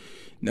to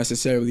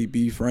necessarily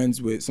be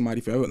friends with somebody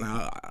forever.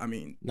 Now, I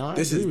mean,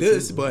 this is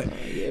this, but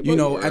you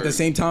know, at the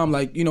same time,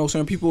 like you know,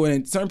 certain people,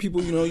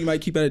 you know, you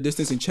might keep at a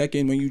distance and check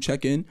in when you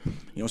check in.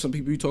 You know, some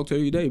people you talk to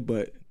every day,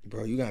 but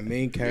bro, you got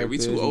main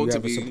characters. we too old you to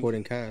have a be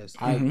supporting cast.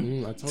 I told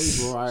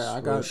you, bro. I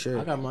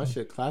got my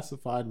shit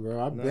classified, bro.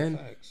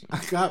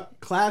 I got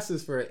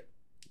classes for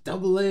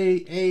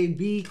AA,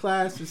 B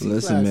classes, C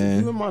Listen, classes.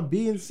 man. Even my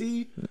B and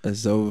C,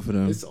 It's over for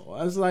them. it's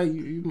like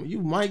you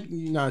might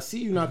not C,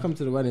 you not come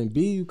to the wedding.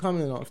 B, you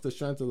coming off the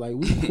strength of like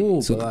we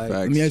cool, but like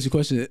let me ask you a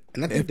question.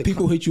 And I think If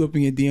people hit you up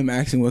in your DM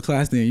asking what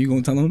class they're in, you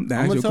gonna tell them the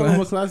I'm actual gonna tell them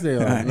what class? class they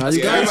are. Alright. Now you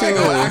Yeah, got everybody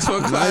go ask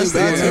what class they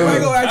Everybody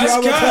in. go ask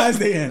you what class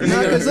they in.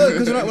 Because look,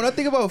 because when I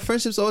think about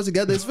friendships all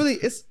together, it's really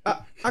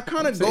I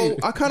kind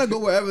of go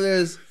wherever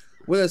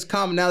there's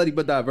commonality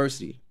but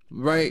diversity,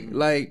 right?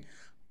 Like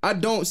I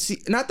don't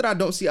see, not that I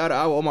don't see eye to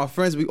eye with all my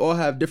friends. We all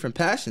have different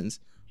passions,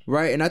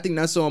 right? And I think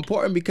that's so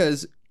important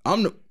because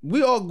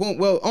we all going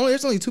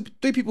there's only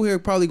 2-3 people here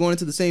probably going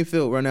into the same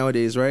field right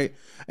nowadays, right?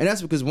 And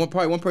that's because one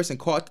person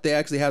caught that they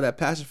actually have that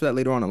passion for that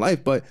later on in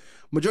life, but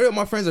majority of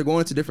my friends are going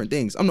into different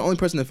things. I'm the only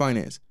person in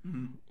finance,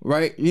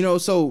 right? You know,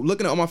 so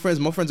looking at all my friends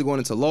are going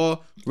into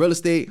law, real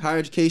estate, higher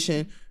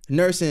education,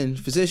 nursing,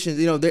 physicians.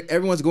 You know,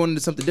 everyone's going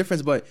into something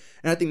different, and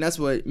I think that's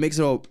what makes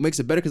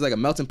it better, because like a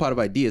melting pot of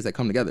ideas that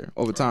come together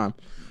over time,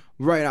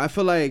 right? I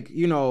feel like,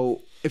 you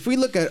know, if we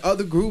look at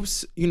other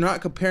groups, you're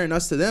not comparing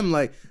us to them.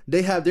 Like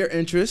they have their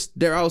interests,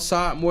 they're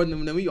outside more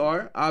than we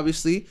are,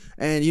 obviously,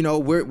 and you know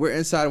we're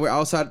inside, we're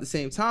outside at the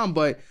same time.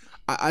 But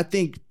I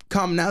think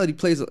commonality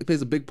plays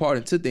a big part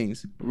into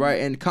things,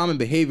 right? And common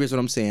behavior is what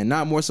I'm saying.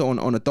 Not more so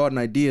on the thought and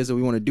ideas that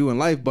we want to do in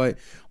life, but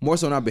more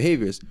so on our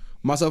behaviors.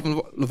 Myself and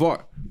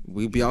LeVar,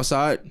 we be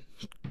outside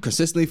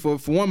consistently for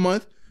 1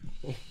 month.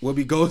 We'll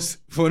be ghosts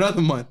for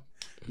another month.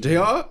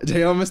 JR,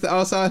 Mr.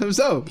 Outside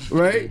himself,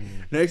 right?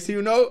 Next thing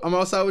you know, I'm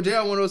outside with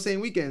JR one of those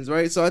same weekends,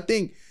 right? So I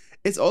think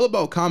it's all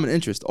about common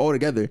interest all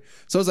together.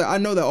 So it's like I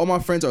know that all my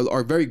friends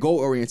are very goal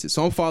oriented,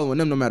 so I'm following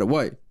them no matter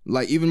what.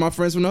 Like even my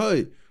friends from the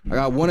hood, I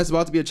got one that's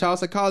about to be a child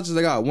psychologist.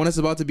 I got one that's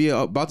about to be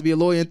a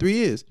lawyer in 3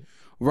 years,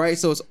 right?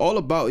 So it's all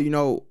about, you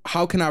know,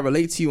 how can I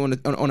relate to you on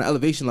an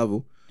elevation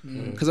level?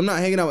 Because I'm not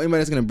hanging out with anybody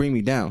that's gonna bring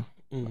me down.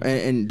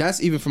 And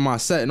that's even from my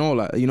set and all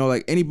that. You know,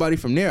 like anybody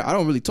from there, I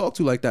don't really talk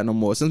to like that no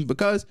more. Since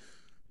because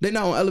they're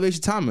not on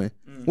elevation timing.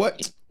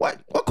 What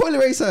Coily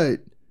Ray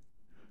said?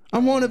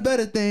 I'm on to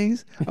better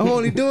things. I'm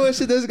only doing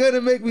shit that's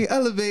gonna make me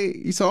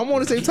elevate. So I'm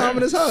on the same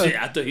timing as her.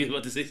 Shit, I thought you was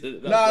about to say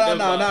something. No. I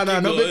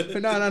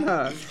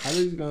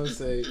was gonna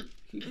say.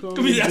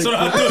 I mean, that's what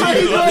I thought.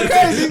 He's going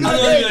crazy. I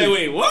was like,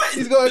 wait, what?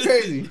 He's going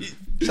crazy.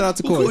 Shout out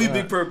to Cool, Coily. you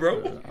big perp,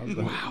 bro.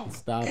 Wow.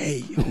 Stop.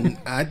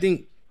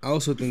 I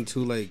also think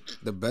too, like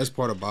the best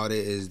part about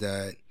it is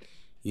that,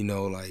 you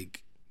know,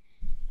 like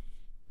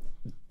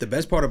the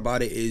best part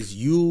about it is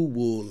you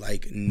will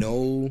like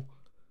know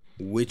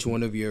which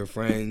one of your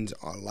friends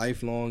are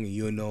lifelong, and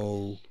you'll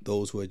know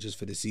those who are just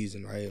for the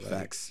season, right? Like,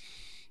 Facts.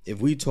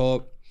 If we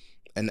talk,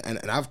 and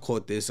I've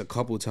caught this a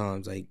couple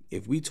times, like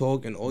if we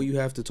talk and all you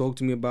have to talk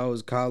to me about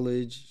is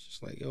college,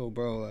 it's like, yo,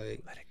 bro,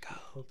 like let it go,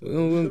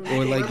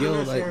 or like,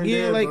 yo, like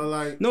yeah,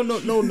 like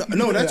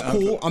no, that's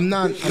cool. I'm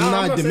not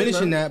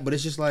diminishing that, but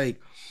it's just like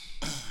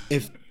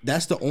if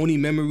that's the only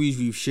memories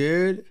we've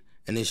shared,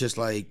 and it's just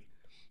like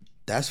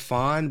that's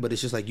fine, but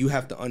it's just like you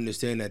have to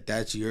understand that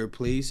that's your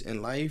place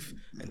in life,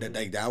 and that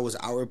like that was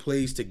our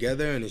place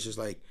together, and it's just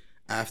like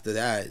after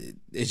that,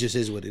 it just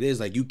is what it is.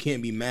 Like you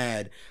can't be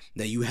mad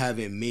that you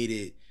haven't made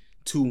it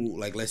to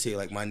like, let's say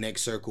like my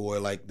next circle or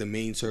like the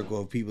main circle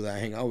of people that I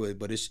hang out with.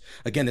 But it's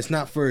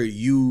not for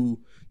you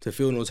to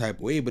feel no type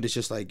of way, but it's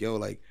just like, yo,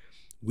 like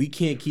we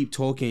can't keep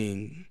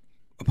talking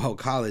about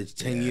college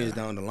 10 years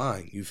down the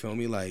line. You feel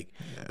me? Like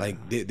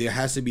there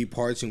has to be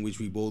parts in which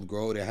we both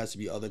grow. There has to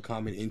be other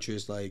common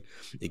interests. Like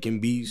it can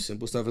be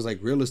simple stuff as like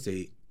real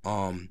estate.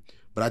 But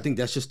I think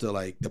that's just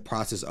the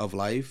process of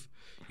life.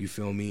 You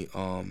feel me?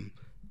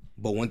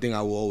 But one thing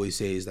I will always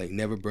say is like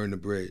never burn the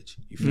bridge.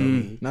 You feel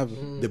me? Never.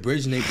 The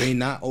bridge may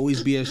not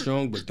always be as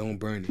strong, but don't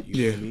burn it.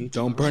 You feel me?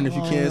 Don't burn if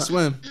you can't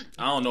swim.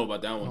 I don't know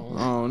about that one.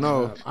 Oh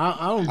no.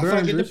 I don't burn. I feel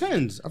like it bridges.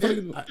 depends.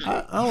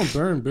 I don't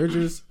burn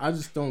bridges. I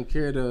just don't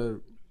care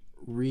to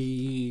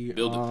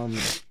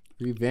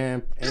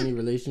revamp any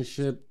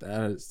relationship that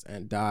has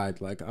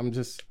died. Like, I'm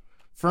just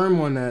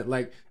firm on that.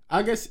 Like,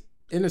 I guess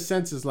in a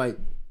sense, it's like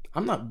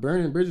I'm not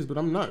burning bridges, but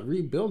I'm not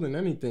rebuilding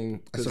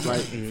anything. Because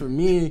like for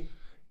me,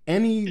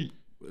 any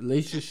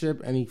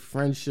relationship, any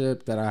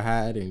friendship that I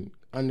had in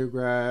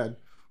undergrad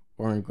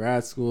or in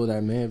grad school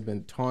that may have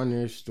been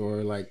tarnished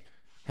or like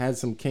had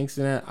some kinks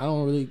in it, I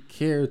don't really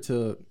care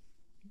to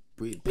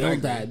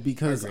rebuild that,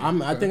 because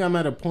I think I'm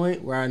at a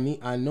point where I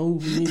know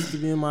who needs to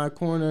be in my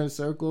corner and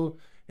circle,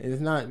 and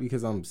it's not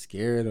because I'm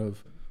scared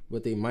of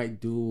what they might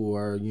do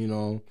or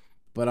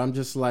but I'm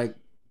just like,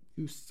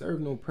 you serve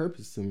no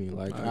purpose to me.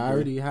 Like I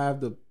already have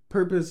the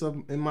purpose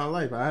in my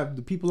life. I have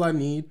the people I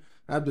need.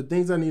 I have the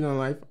things I need in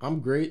life.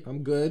 I'm great.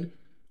 I'm good.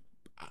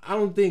 I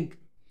don't think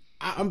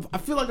I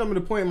feel like I'm at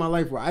a point in my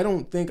life where I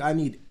don't think I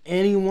need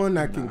anyone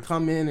that can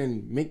come in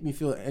and make me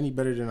feel any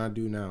better than I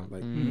do now.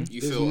 Like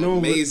you feel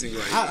amazing.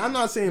 I'm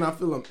not saying I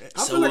feel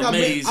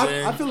amazing.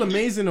 I feel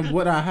amazing of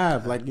what I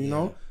have. Like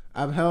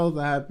I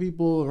have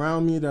people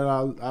around me that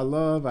I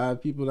love. I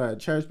have people that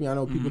cherish me. I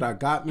know people that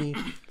got me.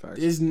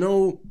 There's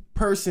no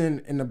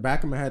person in the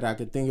back of my head I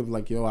could think of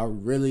like, yo, I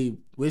really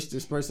wish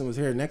this person was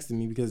here next to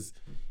me, because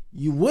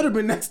you would have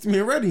been next to me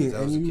already,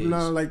 and you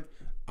know, like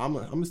I'm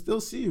gonna still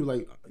see you.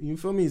 Like, you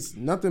feel me? It's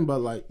nothing but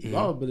like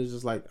love, but it's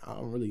just like I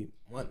don't really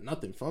want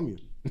nothing from you.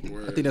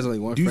 I think there's only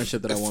one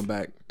friendship that I want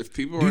back. If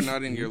people are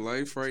not in your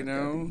life right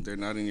now, they're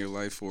not in your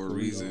life for a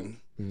reason.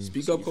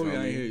 Speak up, Kobe.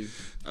 I hear you.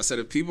 I said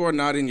if people are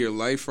not in your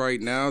life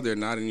right now, they're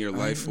not in your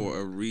life for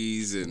a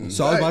reason.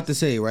 So I was about to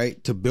say,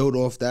 right, to build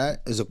off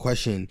that is a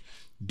question.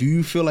 Do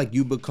you feel like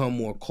you become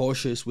more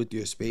cautious with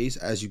your space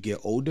as you get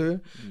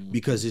older?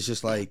 Because it's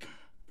just like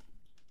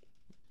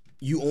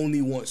you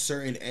only want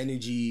certain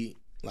energy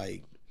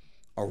like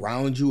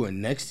around you or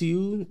next to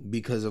you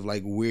because of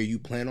like where you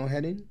plan on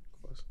heading?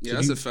 Yeah,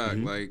 that's a fact.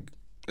 Like,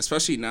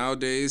 especially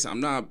nowadays, I'm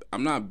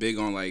not big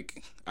on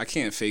like, I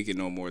can't fake it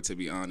no more, to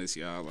be honest,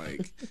 y'all.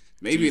 Like,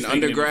 maybe in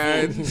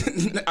undergrad,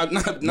 I'm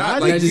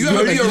not like you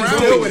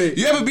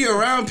ever be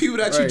around people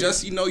that you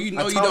just you don't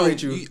I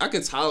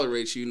could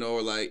tolerate you,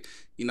 or like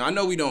I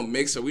know we don't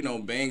mix or we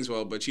don't bangs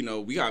well, but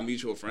we got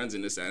mutual friends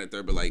in this and the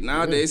third. But like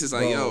nowadays, it's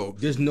like, yo,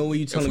 there's no way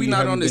you telling me you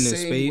haven't been in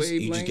space,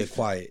 you just get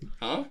quiet.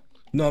 Huh?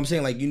 No, I'm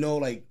saying like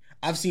like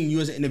I've seen you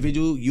as an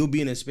individual, you'll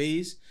be in a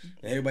space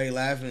and everybody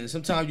laughing, and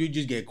sometimes you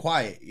just get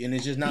quiet, and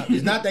it's not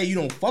that you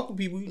don't fuck with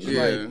people. You just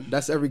like,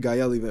 that's every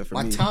Gael event for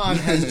me. My time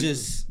has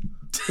just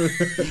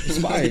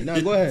expired. Now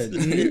go ahead.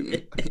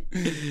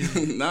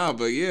 Nah,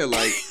 but yeah,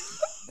 like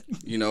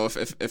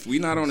if we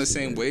not on the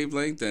same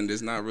wavelength, then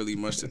there's not really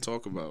much to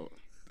talk about.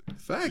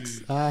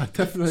 Facts. I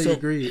definitely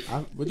agree.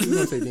 What you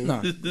gonna say, Dean?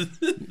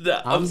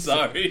 I'm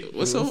sorry.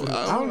 What's up?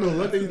 I don't know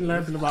what they're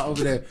laughing about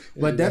over there,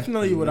 but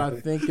definitely what I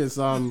think is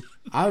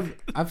I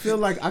feel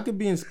like I could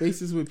be in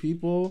spaces with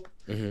people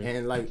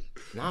and like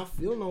not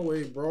feel no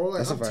way, bro.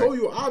 Like I told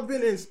you, I've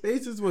been in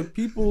spaces with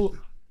people.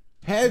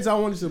 Heads I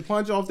wanted to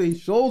punch off their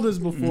shoulders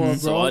before, bro.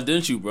 So why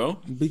didn't you, bro?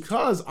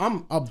 Because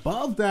I'm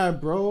above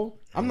that, bro.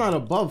 I'm not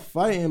above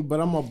fighting,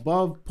 but I'm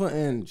above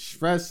putting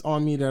stress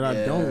on me that I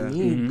don't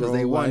need, because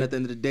they won at the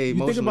end of the day.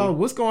 You think about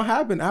what's gonna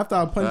happen after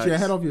I punch your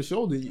head off your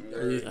shoulder.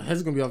 Your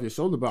head's gonna be off your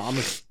shoulder, but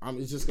it's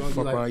just gonna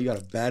be like, around, you got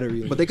a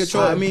battery. But they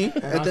control. At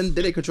the end,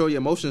 they control your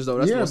emotions though.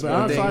 That's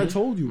but I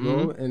told you,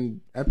 bro,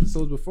 in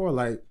episodes before,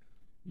 like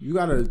you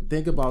gotta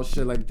think about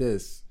shit like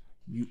this.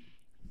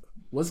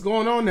 What's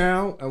going on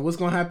now, and what's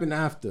gonna happen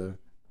after,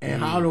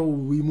 and how do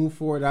we move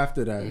forward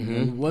after that,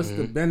 and what's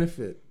the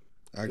benefit?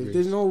 I agree.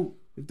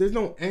 If there's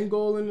no end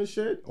goal in the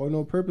shit or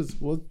no purpose,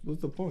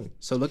 what's the point?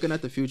 So looking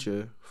at the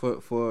future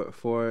for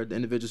the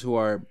individuals who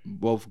are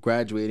both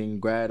graduating,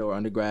 grad or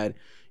undergrad,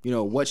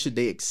 what should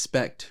they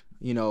expect?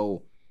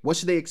 What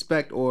should they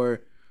expect,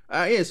 or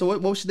so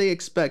what should they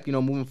expect?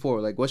 Moving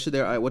forward, like what should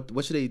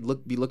they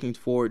be looking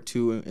forward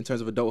to in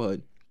terms of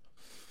adulthood?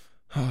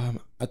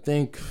 I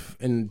think,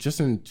 in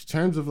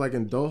terms of like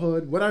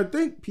adulthood, what I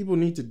think people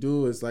need to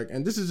do is like,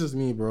 and this is just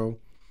me, bro.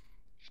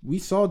 We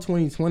saw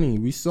 2020.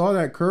 We saw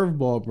that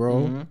curveball,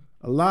 bro.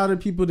 A lot of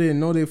people didn't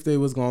know if they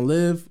was gonna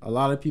live. A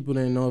lot of people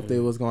didn't know if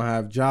they was gonna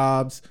have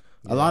jobs.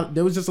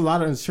 There was just a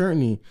lot of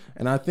uncertainty,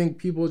 and I think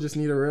people just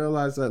need to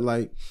realize that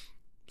like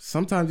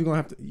sometimes you're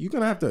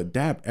gonna have to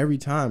adapt every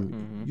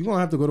time. You're gonna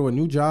have to go to a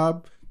new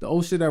job. The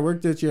old shit that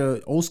worked at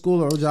your old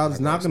school or old job is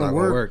not gonna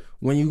work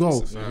when you go.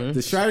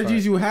 The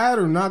strategies you had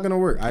are not gonna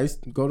work. I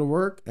used to go to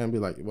work and be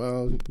like,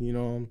 well,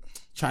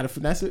 try to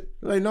finesse it.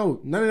 Like, no,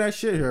 none of that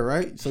shit here,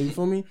 right? So you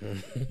feel me?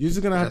 You're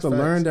just gonna have to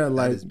learn that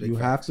like you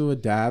have to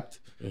adapt.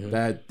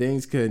 That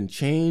things can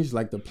change.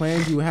 Like the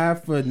plans you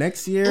have for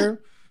next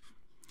year,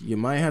 you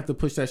might have to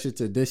push that shit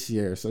to this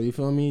year. So you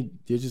feel me?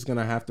 You're just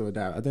gonna have to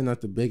adapt. I think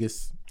that's the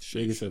biggest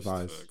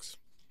advice.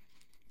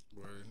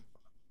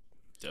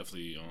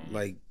 Definitely.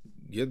 Like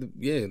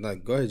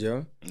like go ahead,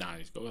 y'all. Nah,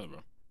 go ahead, bro.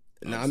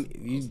 Nah,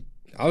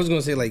 I was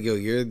gonna say like, yo,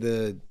 you're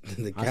the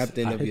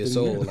captain of your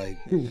soul, like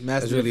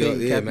master of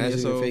fate, captain of your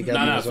soul.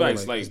 Nah,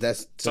 facts. Like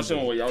that's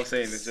something what y'all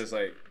saying is just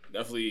like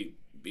definitely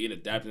being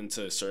adapting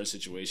to certain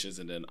situations,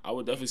 and then I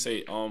would definitely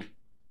say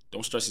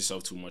don't stress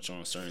yourself too much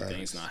on certain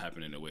things not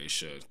happening the way it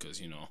should,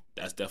 because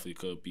that's definitely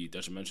could be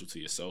detrimental to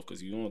yourself,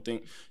 because you don't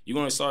think you're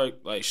gonna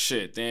start like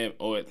shit, damn,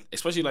 or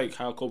especially like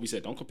how Kobe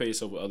said, don't compare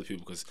yourself with other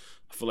people, because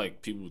I feel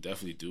like people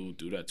definitely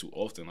do that too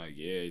often. Like,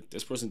 yeah,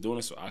 this person doing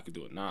it, so I could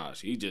do it. Nah,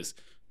 he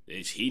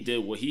did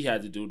what he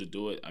had to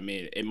do it. I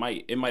mean, it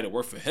might have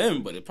worked for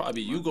him, but it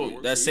probably you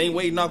go that same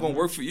way not gonna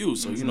work for you.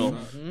 So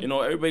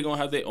everybody gonna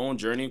have their own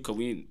journey, because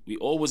we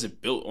all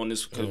wasn't built on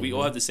this, because we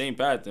all have the same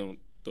path. And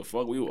the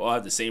fuck, we all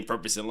have the same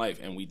purpose in life,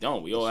 and we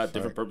don't. We all have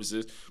different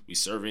purposes. We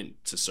serving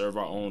to serve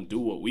our own, do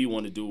what we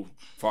want to do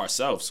for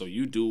ourselves. So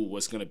you do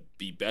what's gonna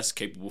be best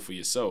capable for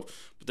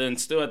yourself. But then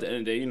still at the end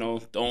of the day,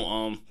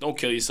 don't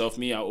kill yourself.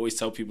 I always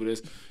tell people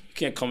this: you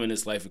can't come in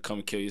this life and come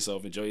and kill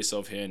yourself. Enjoy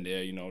yourself here and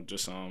there.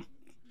 Just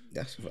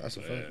That's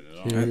a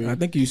fact. I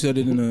think you said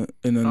it in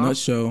a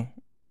nutshell.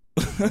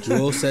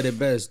 Joel said it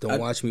best. Don't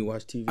watch me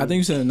watch TV. I think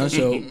you said it in a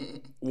nutshell.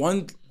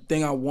 One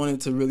thing I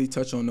wanted to really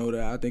touch on, though,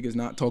 that I think is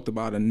not talked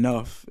about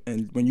enough,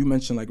 and when you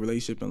mentioned like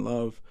relationship and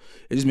love,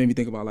 it just made me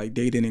think about like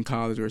dating in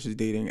college versus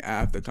dating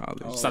after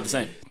college. It's not the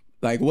same.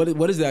 Like, what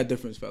is that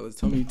difference, fellas?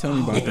 Tell me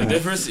about that. The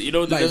difference, you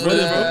know what the difference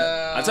is,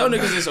 bro? I tell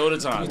niggas this all the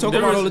time. You talk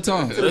about it all the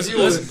time. Let's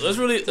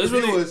really.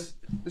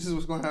 This is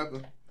what's gonna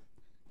happen.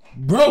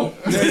 Bro,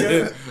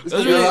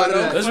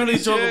 let's really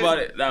talk about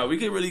it. Now we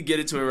can really get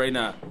into it right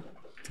now.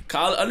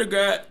 College,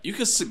 undergrad, you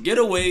can get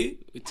away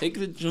with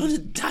taking a joint to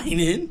dine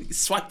in,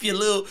 swipe your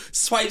little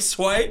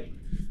swipe.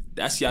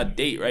 That's your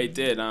date right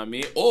there, know what I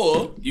mean?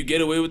 Or you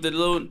get away with the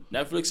little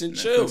Netflix and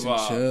chill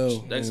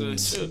vibe. Netflix and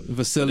chill.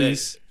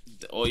 Facilities.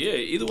 Oh yeah,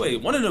 either way,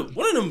 one of them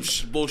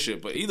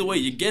bullshit. But either way,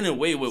 you're getting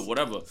away with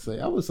whatever. So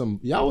y'all was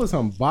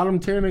some bottom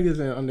tier niggas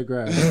in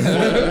undergrad,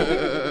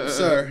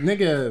 sir.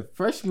 Nigga,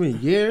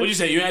 freshman year. What you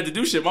say? You had to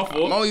do shit. My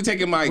fault. I'm only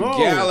taking my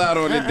gal out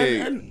on a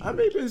date. I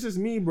maybe it's just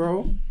me,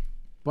 bro.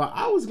 But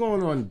I was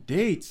going on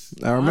dates.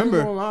 I remember. I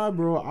ain't gonna lie,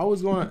 bro. I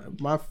was going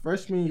my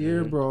freshman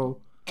year, bro.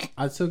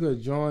 I took a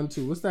joint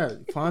to what's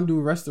that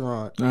fondue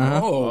restaurant. I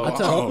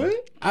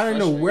didn't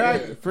know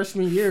where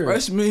freshman year. Yeah.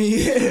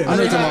 I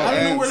didn't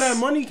know where that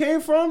money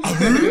came from. But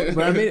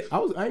I ain't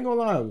gonna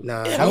lie.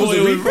 Nah, that was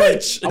a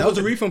refund. That was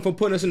a refund for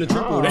putting us in the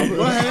triple. Go ahead.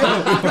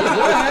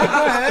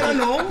 I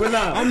know. But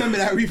nah, I remember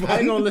that refund. I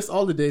ain't gonna list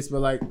all the dates,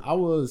 but like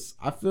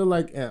I feel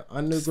like at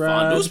undergrad,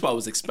 fondue spot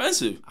was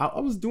expensive.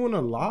 I was doing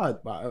a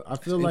lot, but I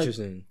feel like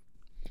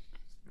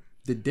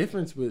the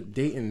difference with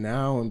dating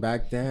now and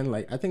back then,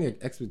 like I think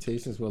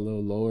expectations were a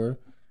little lower,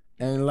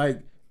 and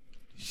like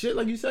shit,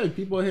 like you said,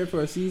 people are here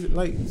for a season.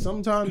 Like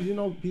sometimes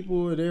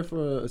people are there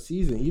for a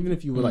season, even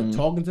if you were like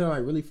talking to them,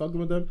 like really fucking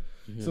with them.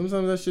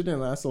 Sometimes that shit didn't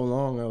last so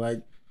long, or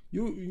like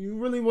you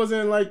really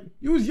wasn't like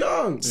you was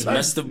young.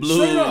 Semester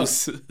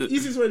blues.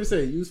 Easiest way to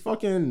say it, you was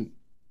fucking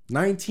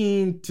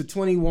 19 to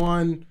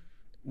 21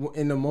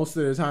 in the most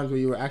of the times where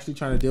you were actually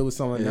trying to deal with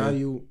someone. Now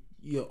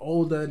you're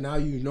older. Now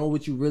you know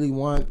what you really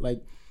want.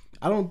 Like.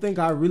 I don't think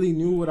I really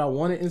knew what I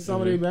wanted in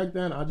somebody back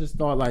then. I just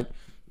thought like,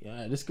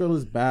 yeah, this girl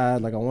is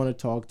bad. Like I want to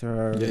talk to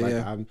her.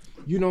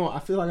 I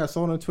feel like I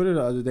saw it on Twitter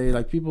the other day.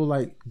 Like people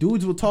like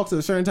dudes will talk to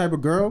a certain type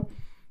of girl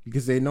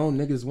because they know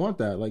niggas want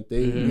that. Like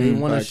they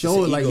want to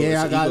show it. Like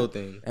I got.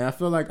 And I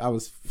feel like I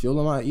was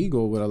fueling my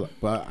ego with a,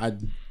 but I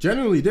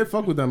genuinely did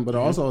fuck with them. But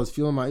also I was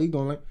fueling my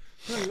ego. Like.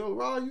 Yo,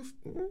 Raw,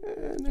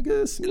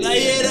 niggas.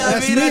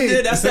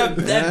 That's that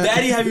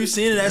baddie. Have you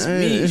seen it? That's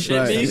me.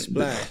 Shit,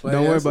 me.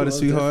 Don't worry about it,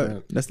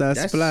 sweetheart. That's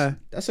supply.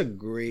 That's a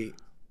great.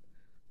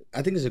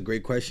 I think it's a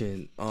great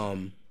question.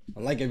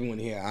 Like everyone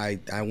here, I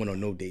went on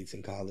no dates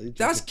in college.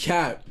 That's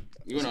cap.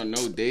 You went on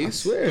no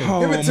dates? I swear.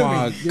 Oh my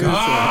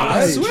god!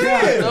 I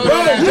swear.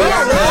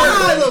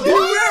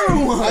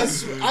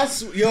 I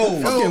swear. Yo.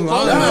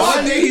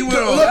 One day he went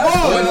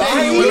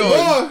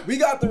on. We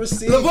got the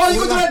receipt. LeVar, you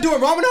gonna do that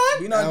during Ramadan?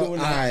 We not doing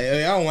that.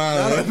 I don't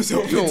want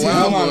episode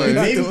 15.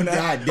 Maybe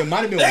there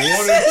might have been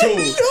one or two.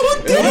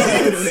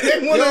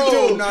 One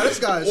or two. Nah, this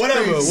guy's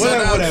whatever.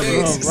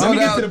 Let me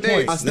get to the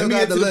point. I still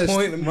got the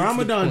list.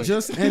 Ramadan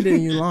just ended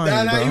and you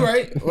lying, Nah, bro. you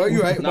right. Well,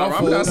 you right. Nah,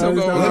 Ramadan still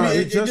going.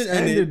 It just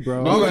ended,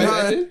 bro. All right.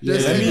 Wow.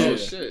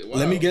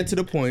 Let me get to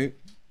the point.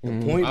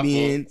 The point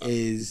being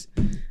is,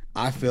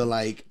 I feel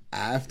like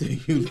after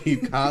you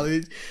leave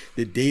college,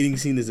 the dating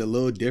scene is a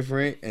little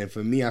different, and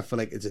for me, I feel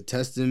like it's a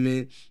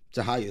testament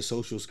to how your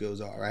social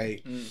skills are,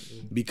 right?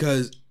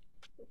 Because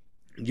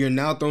you're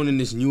now thrown in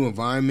this new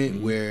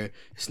environment where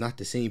it's not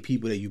the same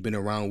people that you've been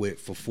around with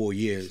for 4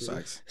 years.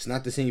 It's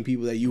not the same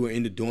people that you were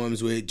in the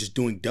dorms with, just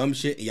doing dumb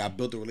shit, and y'all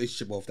built a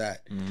relationship off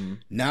that.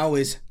 Now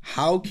it's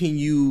how can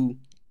you?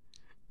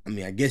 I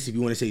mean, I guess if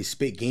you want to say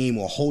spit game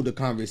or hold a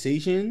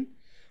conversation,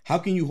 how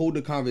can you hold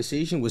a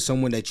conversation with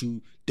someone that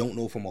you don't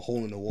know from a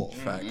hole in the wall?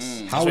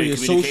 How are your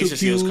social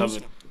cues?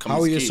 How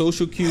are your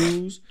social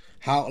cues?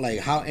 How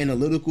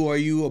analytical are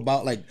you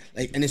about like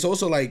and it's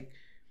also like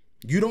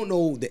you don't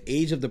know the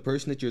age of the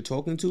person that you're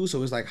talking to,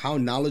 so it's like how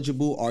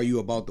knowledgeable are you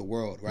about the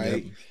world,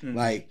 right?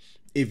 Like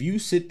if you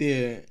sit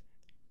there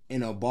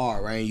in a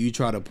bar, right, and you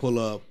try to pull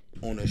up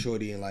on a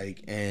shorty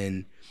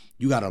and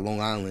you got a Long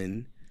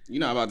Island You're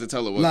not about to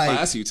tell her what Like,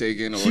 class you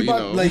taking, or she you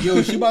about, know, like,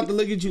 yo, she about to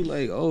look at you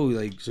like, oh,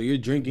 like, so you're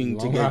drinking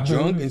to get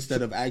drunk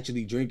instead of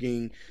actually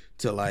drinking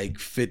to like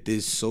fit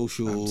this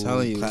social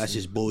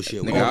classist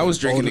bullshit. Nigga, I was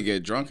drinking to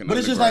get drunk, but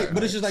it's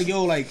just like,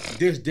 yo, like,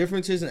 there's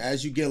differences, and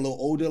as you get a little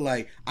older,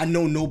 like, I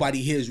know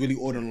nobody here is really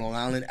ordering Long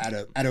Island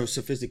at a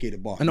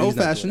sophisticated bar, an old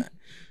fashioned.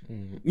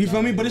 You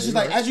feel me? But it's just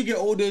like as you get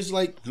older, it's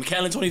like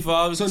Macallan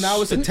 25. So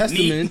now it's a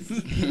testament.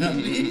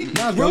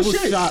 Nah, real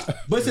shit.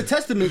 But it's a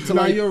testament to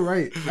like. You're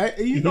right.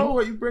 You know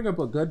what? You bring up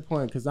a good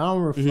point because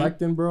I'm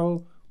reflecting,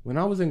 bro. When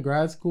I was in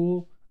grad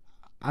school,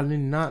 I did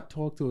not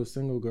talk to a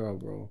single girl,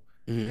 bro.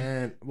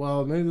 And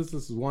well, maybe this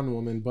is one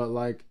woman, but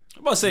like.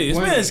 I'm about to say, this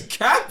man is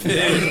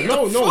capping.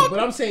 No, but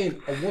I'm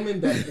saying a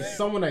woman that is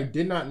someone I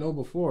did not know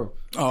before.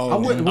 Oh,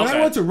 when I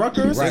went to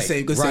Rutgers,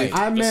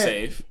 I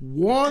met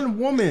one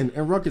woman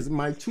in Rutgers.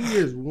 My 2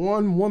 years,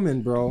 one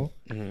woman, bro.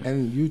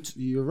 And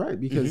you're right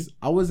because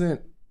I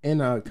wasn't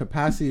in a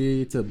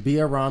capacity to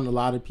be around a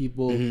lot of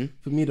people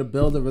for me to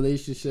build a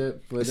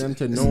relationship for them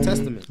to know me.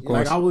 Testament.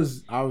 Like I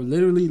was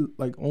literally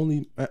like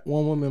only met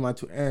one woman in my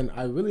and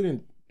I really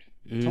didn't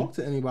talk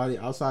to anybody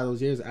outside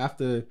those years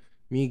after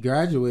me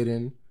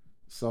graduating.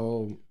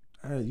 So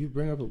you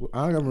bring up,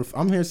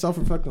 I'm here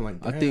self-reflecting. Like,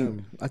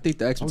 damn, I think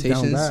the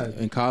expectations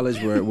in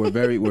college were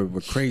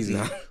crazy.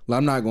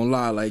 I'm not gonna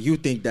lie. Like, you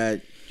think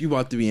that you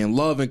about to be in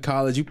love in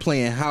college, you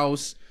playing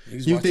house.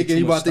 You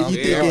thinking this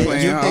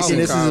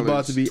is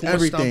about to be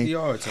everything.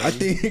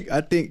 I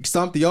think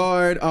Stomp the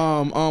Yard.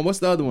 What's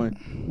the other one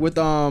with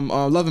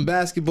Love and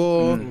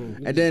Basketball,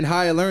 and then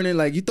Higher Learning.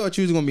 Like, you thought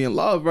you was gonna be in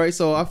love, right?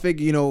 So I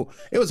figured,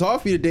 it was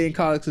hard for you to date in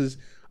college because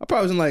I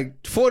probably was in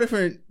like 4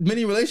 different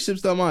mini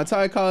relationships throughout my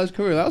entire college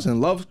career. I was in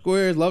love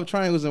squares, love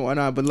triangles, and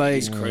whatnot. But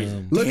like,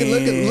 looking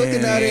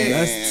at it,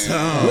 that's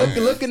tough.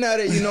 Looking at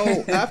it,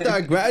 after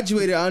I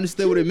graduated, I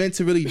understood what it meant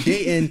to really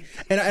date,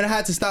 and I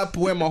had to stop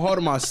wearing my heart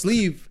on my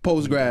sleeve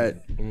post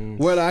grad,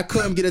 where I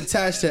couldn't get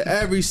attached to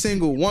every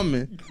single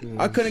woman.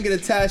 I couldn't get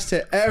attached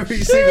to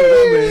every single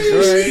woman,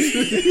 right?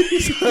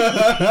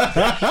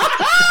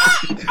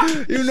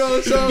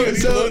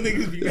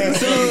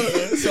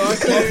 So I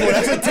couldn't.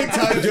 That's a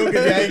TikTok joke.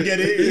 If I didn't get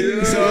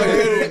it,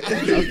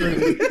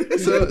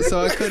 so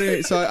I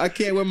couldn't. So I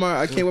can't wear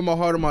my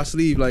heart on my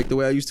sleeve like the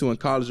way I used to in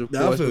college, of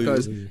course,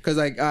 because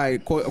like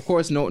of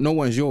course no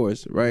one's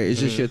yours, right? It's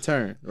just your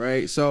turn,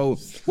 right? So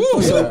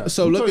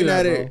looking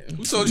at it,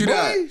 who told you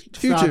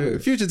that?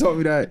 Future told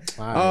me that.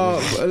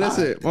 But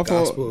listen, my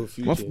fault.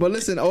 But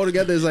listen,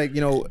 altogether is like,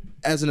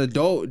 as an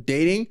adult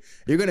dating,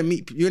 you're gonna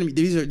meet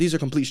these are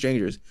complete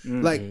strangers.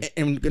 Like,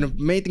 and the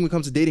main thing when it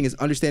comes to dating is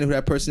understanding who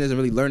that person is and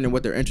really learning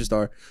what their interests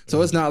are.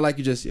 So it's not like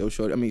you just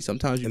short. I mean,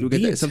 sometimes you do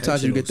get that.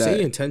 Sometimes you get that.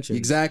 Say intentions.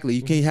 Exactly.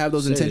 You can have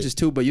those intentions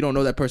too, but you don't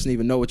know that person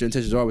even know what your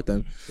intentions are with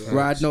them.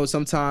 Right? I know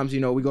sometimes we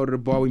go to the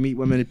bar, we meet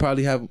women, and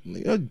probably have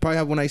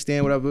one night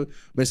stand, whatever.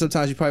 But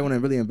sometimes you probably want to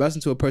really invest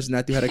into a person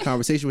after you had a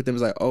conversation with them.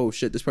 It's like, oh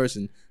shit, this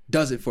person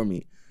does it for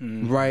me.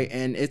 Right?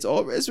 And it's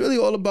really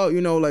all about,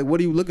 like, what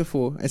are you looking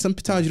for? And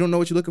sometimes you don't know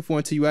what you're looking for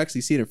until you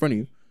actually see it in front of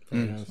you.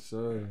 Yes,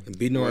 sir. And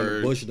beating around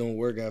the bush don't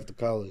work after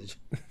college.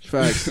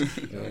 Facts.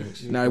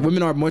 Now,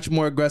 women are much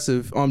more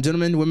aggressive.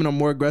 Gentlemen, women are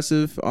more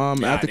aggressive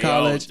after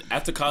college.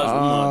 After college,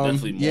 women are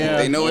definitely more. Yeah,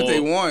 they know what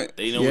they want.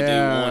 They know what they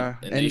want,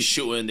 and they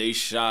shooting, they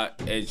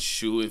shot, and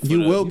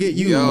shooting. Will get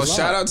used. Yo,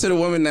 shout out to the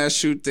women that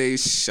shoot they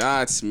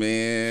shots,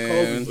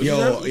 man.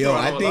 Yo,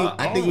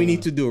 I think we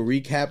need to do a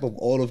recap of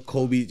all of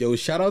Kobe's. Yo,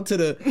 shout out to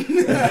the.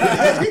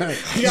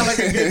 He got like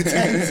a good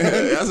text.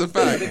 That's a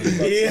fact.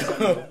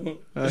 Yeah.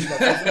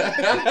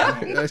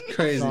 That's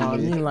crazy. So, I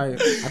mean,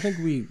 like, I think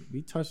we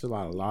touched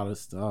about a lot of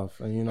stuff,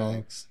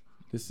 and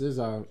this is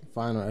our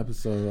final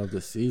episode of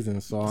the season.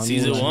 So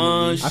season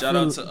 1, shout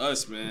out to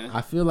us, man.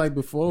 I feel like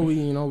before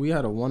we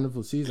had a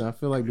wonderful season. I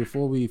feel like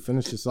before we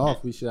finish this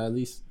off, we should at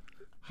least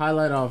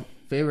highlight our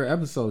favorite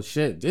episode.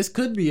 Shit, this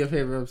could be a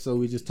favorite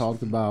episode we just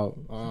talked about.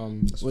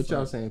 What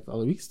y'all saying,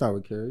 fella? We can start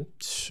with Kerry.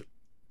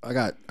 I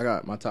got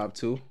my top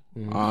 2.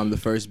 The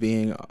first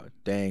being,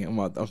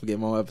 I'm forgetting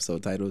my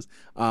episode titles.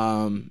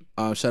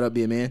 Shut Up,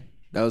 Be a Man.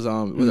 That was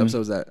what episode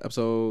was that?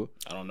 Episode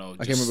I don't know.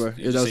 I can't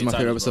remember. That was my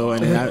favorite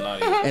episode.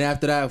 And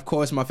after that, of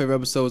course, my favorite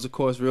episode was, of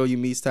course, Real You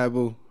Meets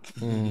Taboo.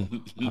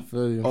 I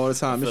feel you all the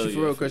time. Miss you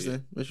for real,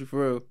 Kristen. Miss you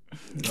for real.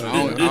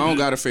 I don't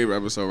got a favorite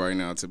episode right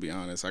now, to be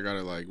honest. I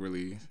gotta like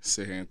really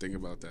sit here and think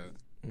about that.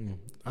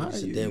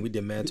 Damn, we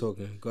did mad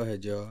talking. Go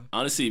ahead, y'all.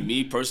 Honestly,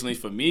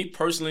 for me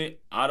personally,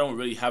 I don't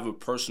really have a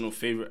personal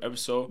favorite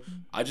episode.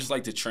 I just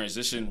like the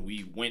transition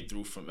we went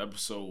through from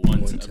episode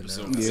 1 to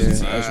episode 2. Yeah,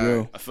 that's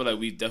real. I feel like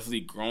we've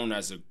definitely grown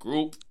as a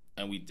group,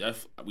 and we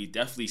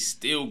definitely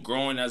still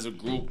growing as a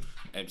group,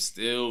 and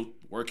still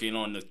working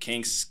on the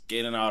kinks,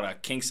 getting out our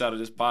kinks out of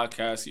this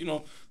podcast.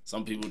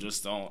 Some people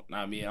just don't.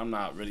 Not me. I'm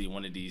not really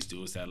one of these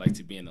dudes that like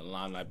to be in the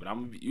limelight. But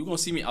you're gonna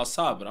see me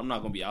outside, but I'm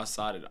not gonna be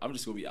outside. I'm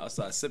just gonna be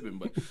outside sipping.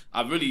 But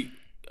I really,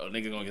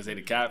 nigga gonna say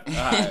the cap.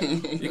 Right.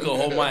 You can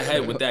hold my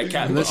head with that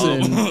cap.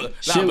 Listen, but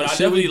I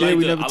definitely like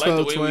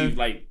the way we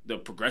like the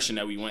progression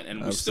that we went,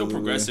 and we're still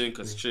progressing.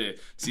 Cause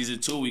season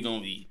 2 we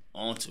gonna be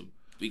on to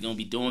We gonna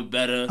be doing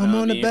better. I'm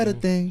on the better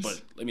things.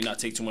 But let me not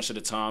take too much of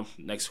the time.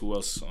 Next, who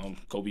else?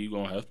 Kobe, you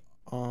gonna have?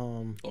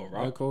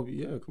 Ra Kobe,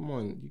 yeah, come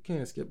on. You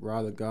can't skip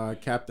Ra the God,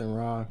 Captain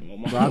Ra,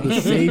 Ra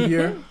the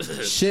Savior.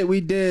 Shit,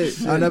 we did.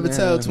 I'll never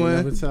tell, twin.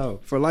 Never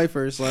tell. For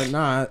lifers. But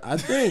nah, I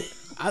think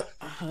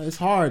it's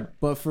hard.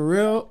 But for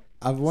real,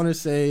 I want to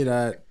say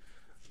that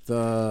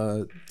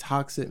the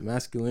toxic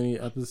masculinity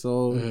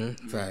episode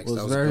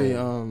was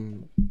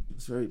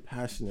very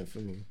passionate for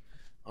me.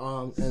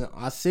 And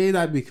I say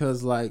that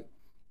because like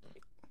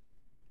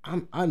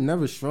I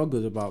never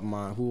struggled about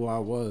who I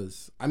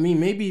was. I mean,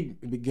 maybe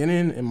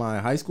beginning in my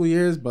high school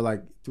years, but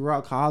like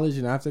throughout college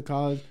and after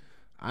college,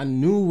 I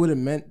knew what it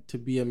meant to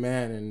be a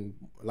man. And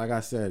like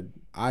I said,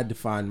 I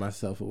defined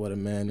myself with what a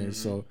man is.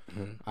 So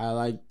I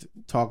liked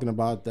talking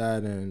about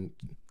that and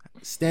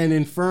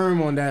standing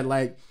firm on that.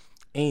 Like,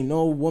 ain't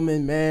no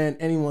woman, man,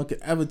 anyone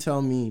could ever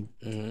tell me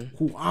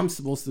who I'm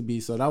supposed to be.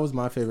 So that was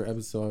my favorite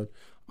episode.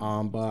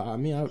 But I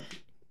mean,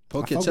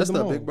 poke your chest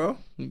up, big bro.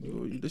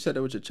 You just said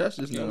that with your chest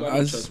just now.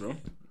 I'd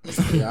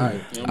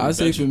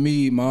say for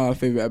me, my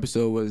favorite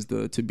episode was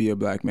the "To Be a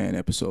Black Man"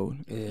 episode.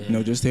 Yeah. You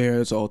know, just to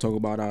hear us all talk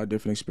about our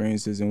different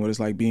experiences and what it's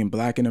like being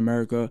black in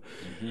America,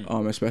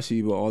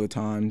 especially with all the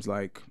times.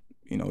 Like,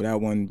 you know,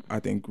 that one I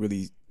think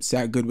really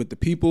sat good with the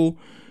people,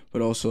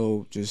 but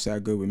also just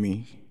sat good with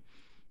me.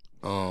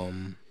 I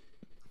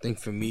think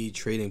for me,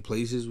 Trading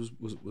Places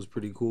was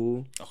pretty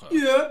cool. Okay.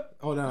 Yeah.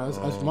 Oh no,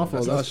 that's my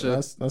fault. That's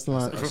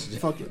not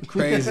fucking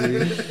crazy.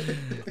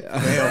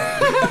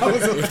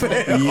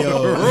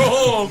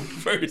 Wrong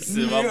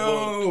person.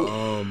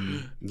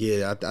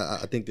 Yeah,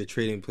 I think the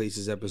Trading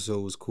Places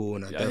episode was cool,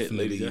 and I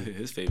definitely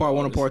his favorite part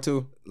 1 and part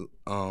 2.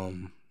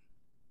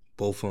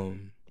 Both of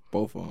them.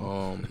 Both of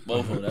them.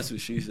 That's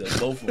what she said.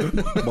 Both of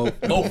them.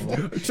 Both of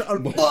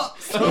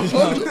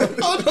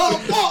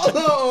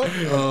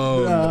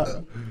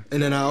them.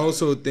 And then I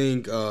also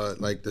think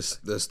like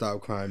the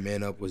Stop Crying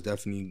Man Up was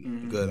definitely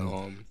good.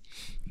 I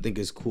think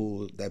it's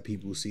cool that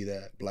people see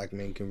that black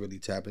men can really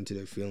tap into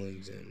their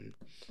feelings and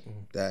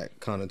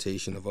that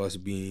connotation of us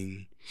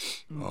being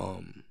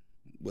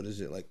what is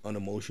it, like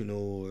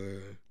unemotional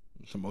or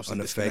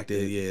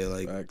unaffected, yeah,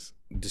 like facts.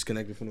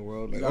 Disconnected from the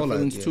world, like all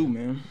that, too,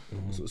 man.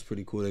 So it's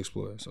pretty cool to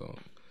explore. So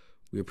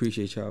we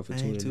appreciate y'all for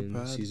tuning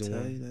in season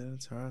 1.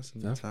 It's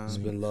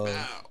been love.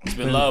 It's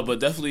been love, but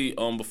definitely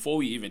before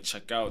we even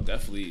check out,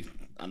 definitely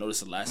I know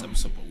this is the last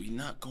episode, but we're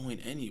not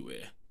going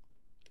anywhere.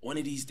 One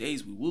of these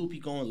days we will be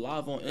going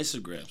live on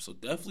Instagram, so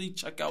definitely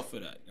check out for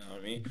that. You know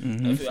what I mean?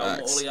 Definitely I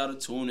want all of y'all to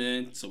tune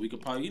in so we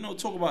could probably,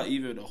 talk about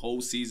either the whole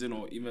season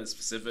or even a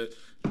specific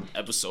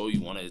episode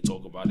you wanted to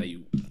talk about that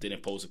you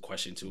didn't pose a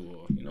question to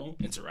or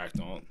interact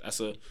on.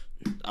 That's a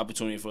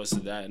opportunity for us to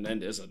that. And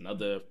then there's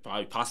another,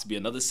 possibly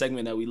another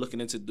segment that we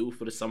looking into do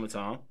for the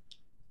summertime.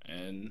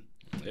 And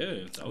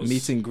yeah, that was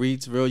meets and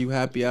greets, real you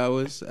happy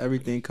hours,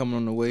 everything coming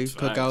on the way.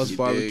 Cookouts,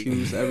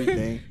 barbecues,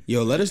 everything.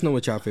 Yo, let us know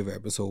what y'all favorite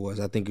episode was.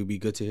 I think it'd be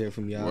good to hear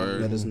from y'all.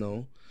 Let us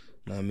know.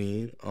 Know what I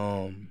mean?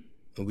 And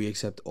we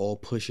accept all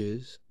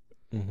pushes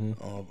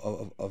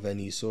of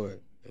any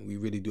sort. And we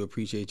really do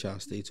appreciate y'all.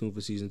 Stay tuned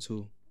for season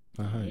 2.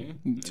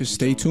 Just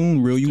stay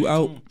tuned. Real you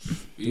out.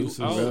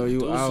 Real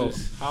you out.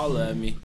 Holla at me.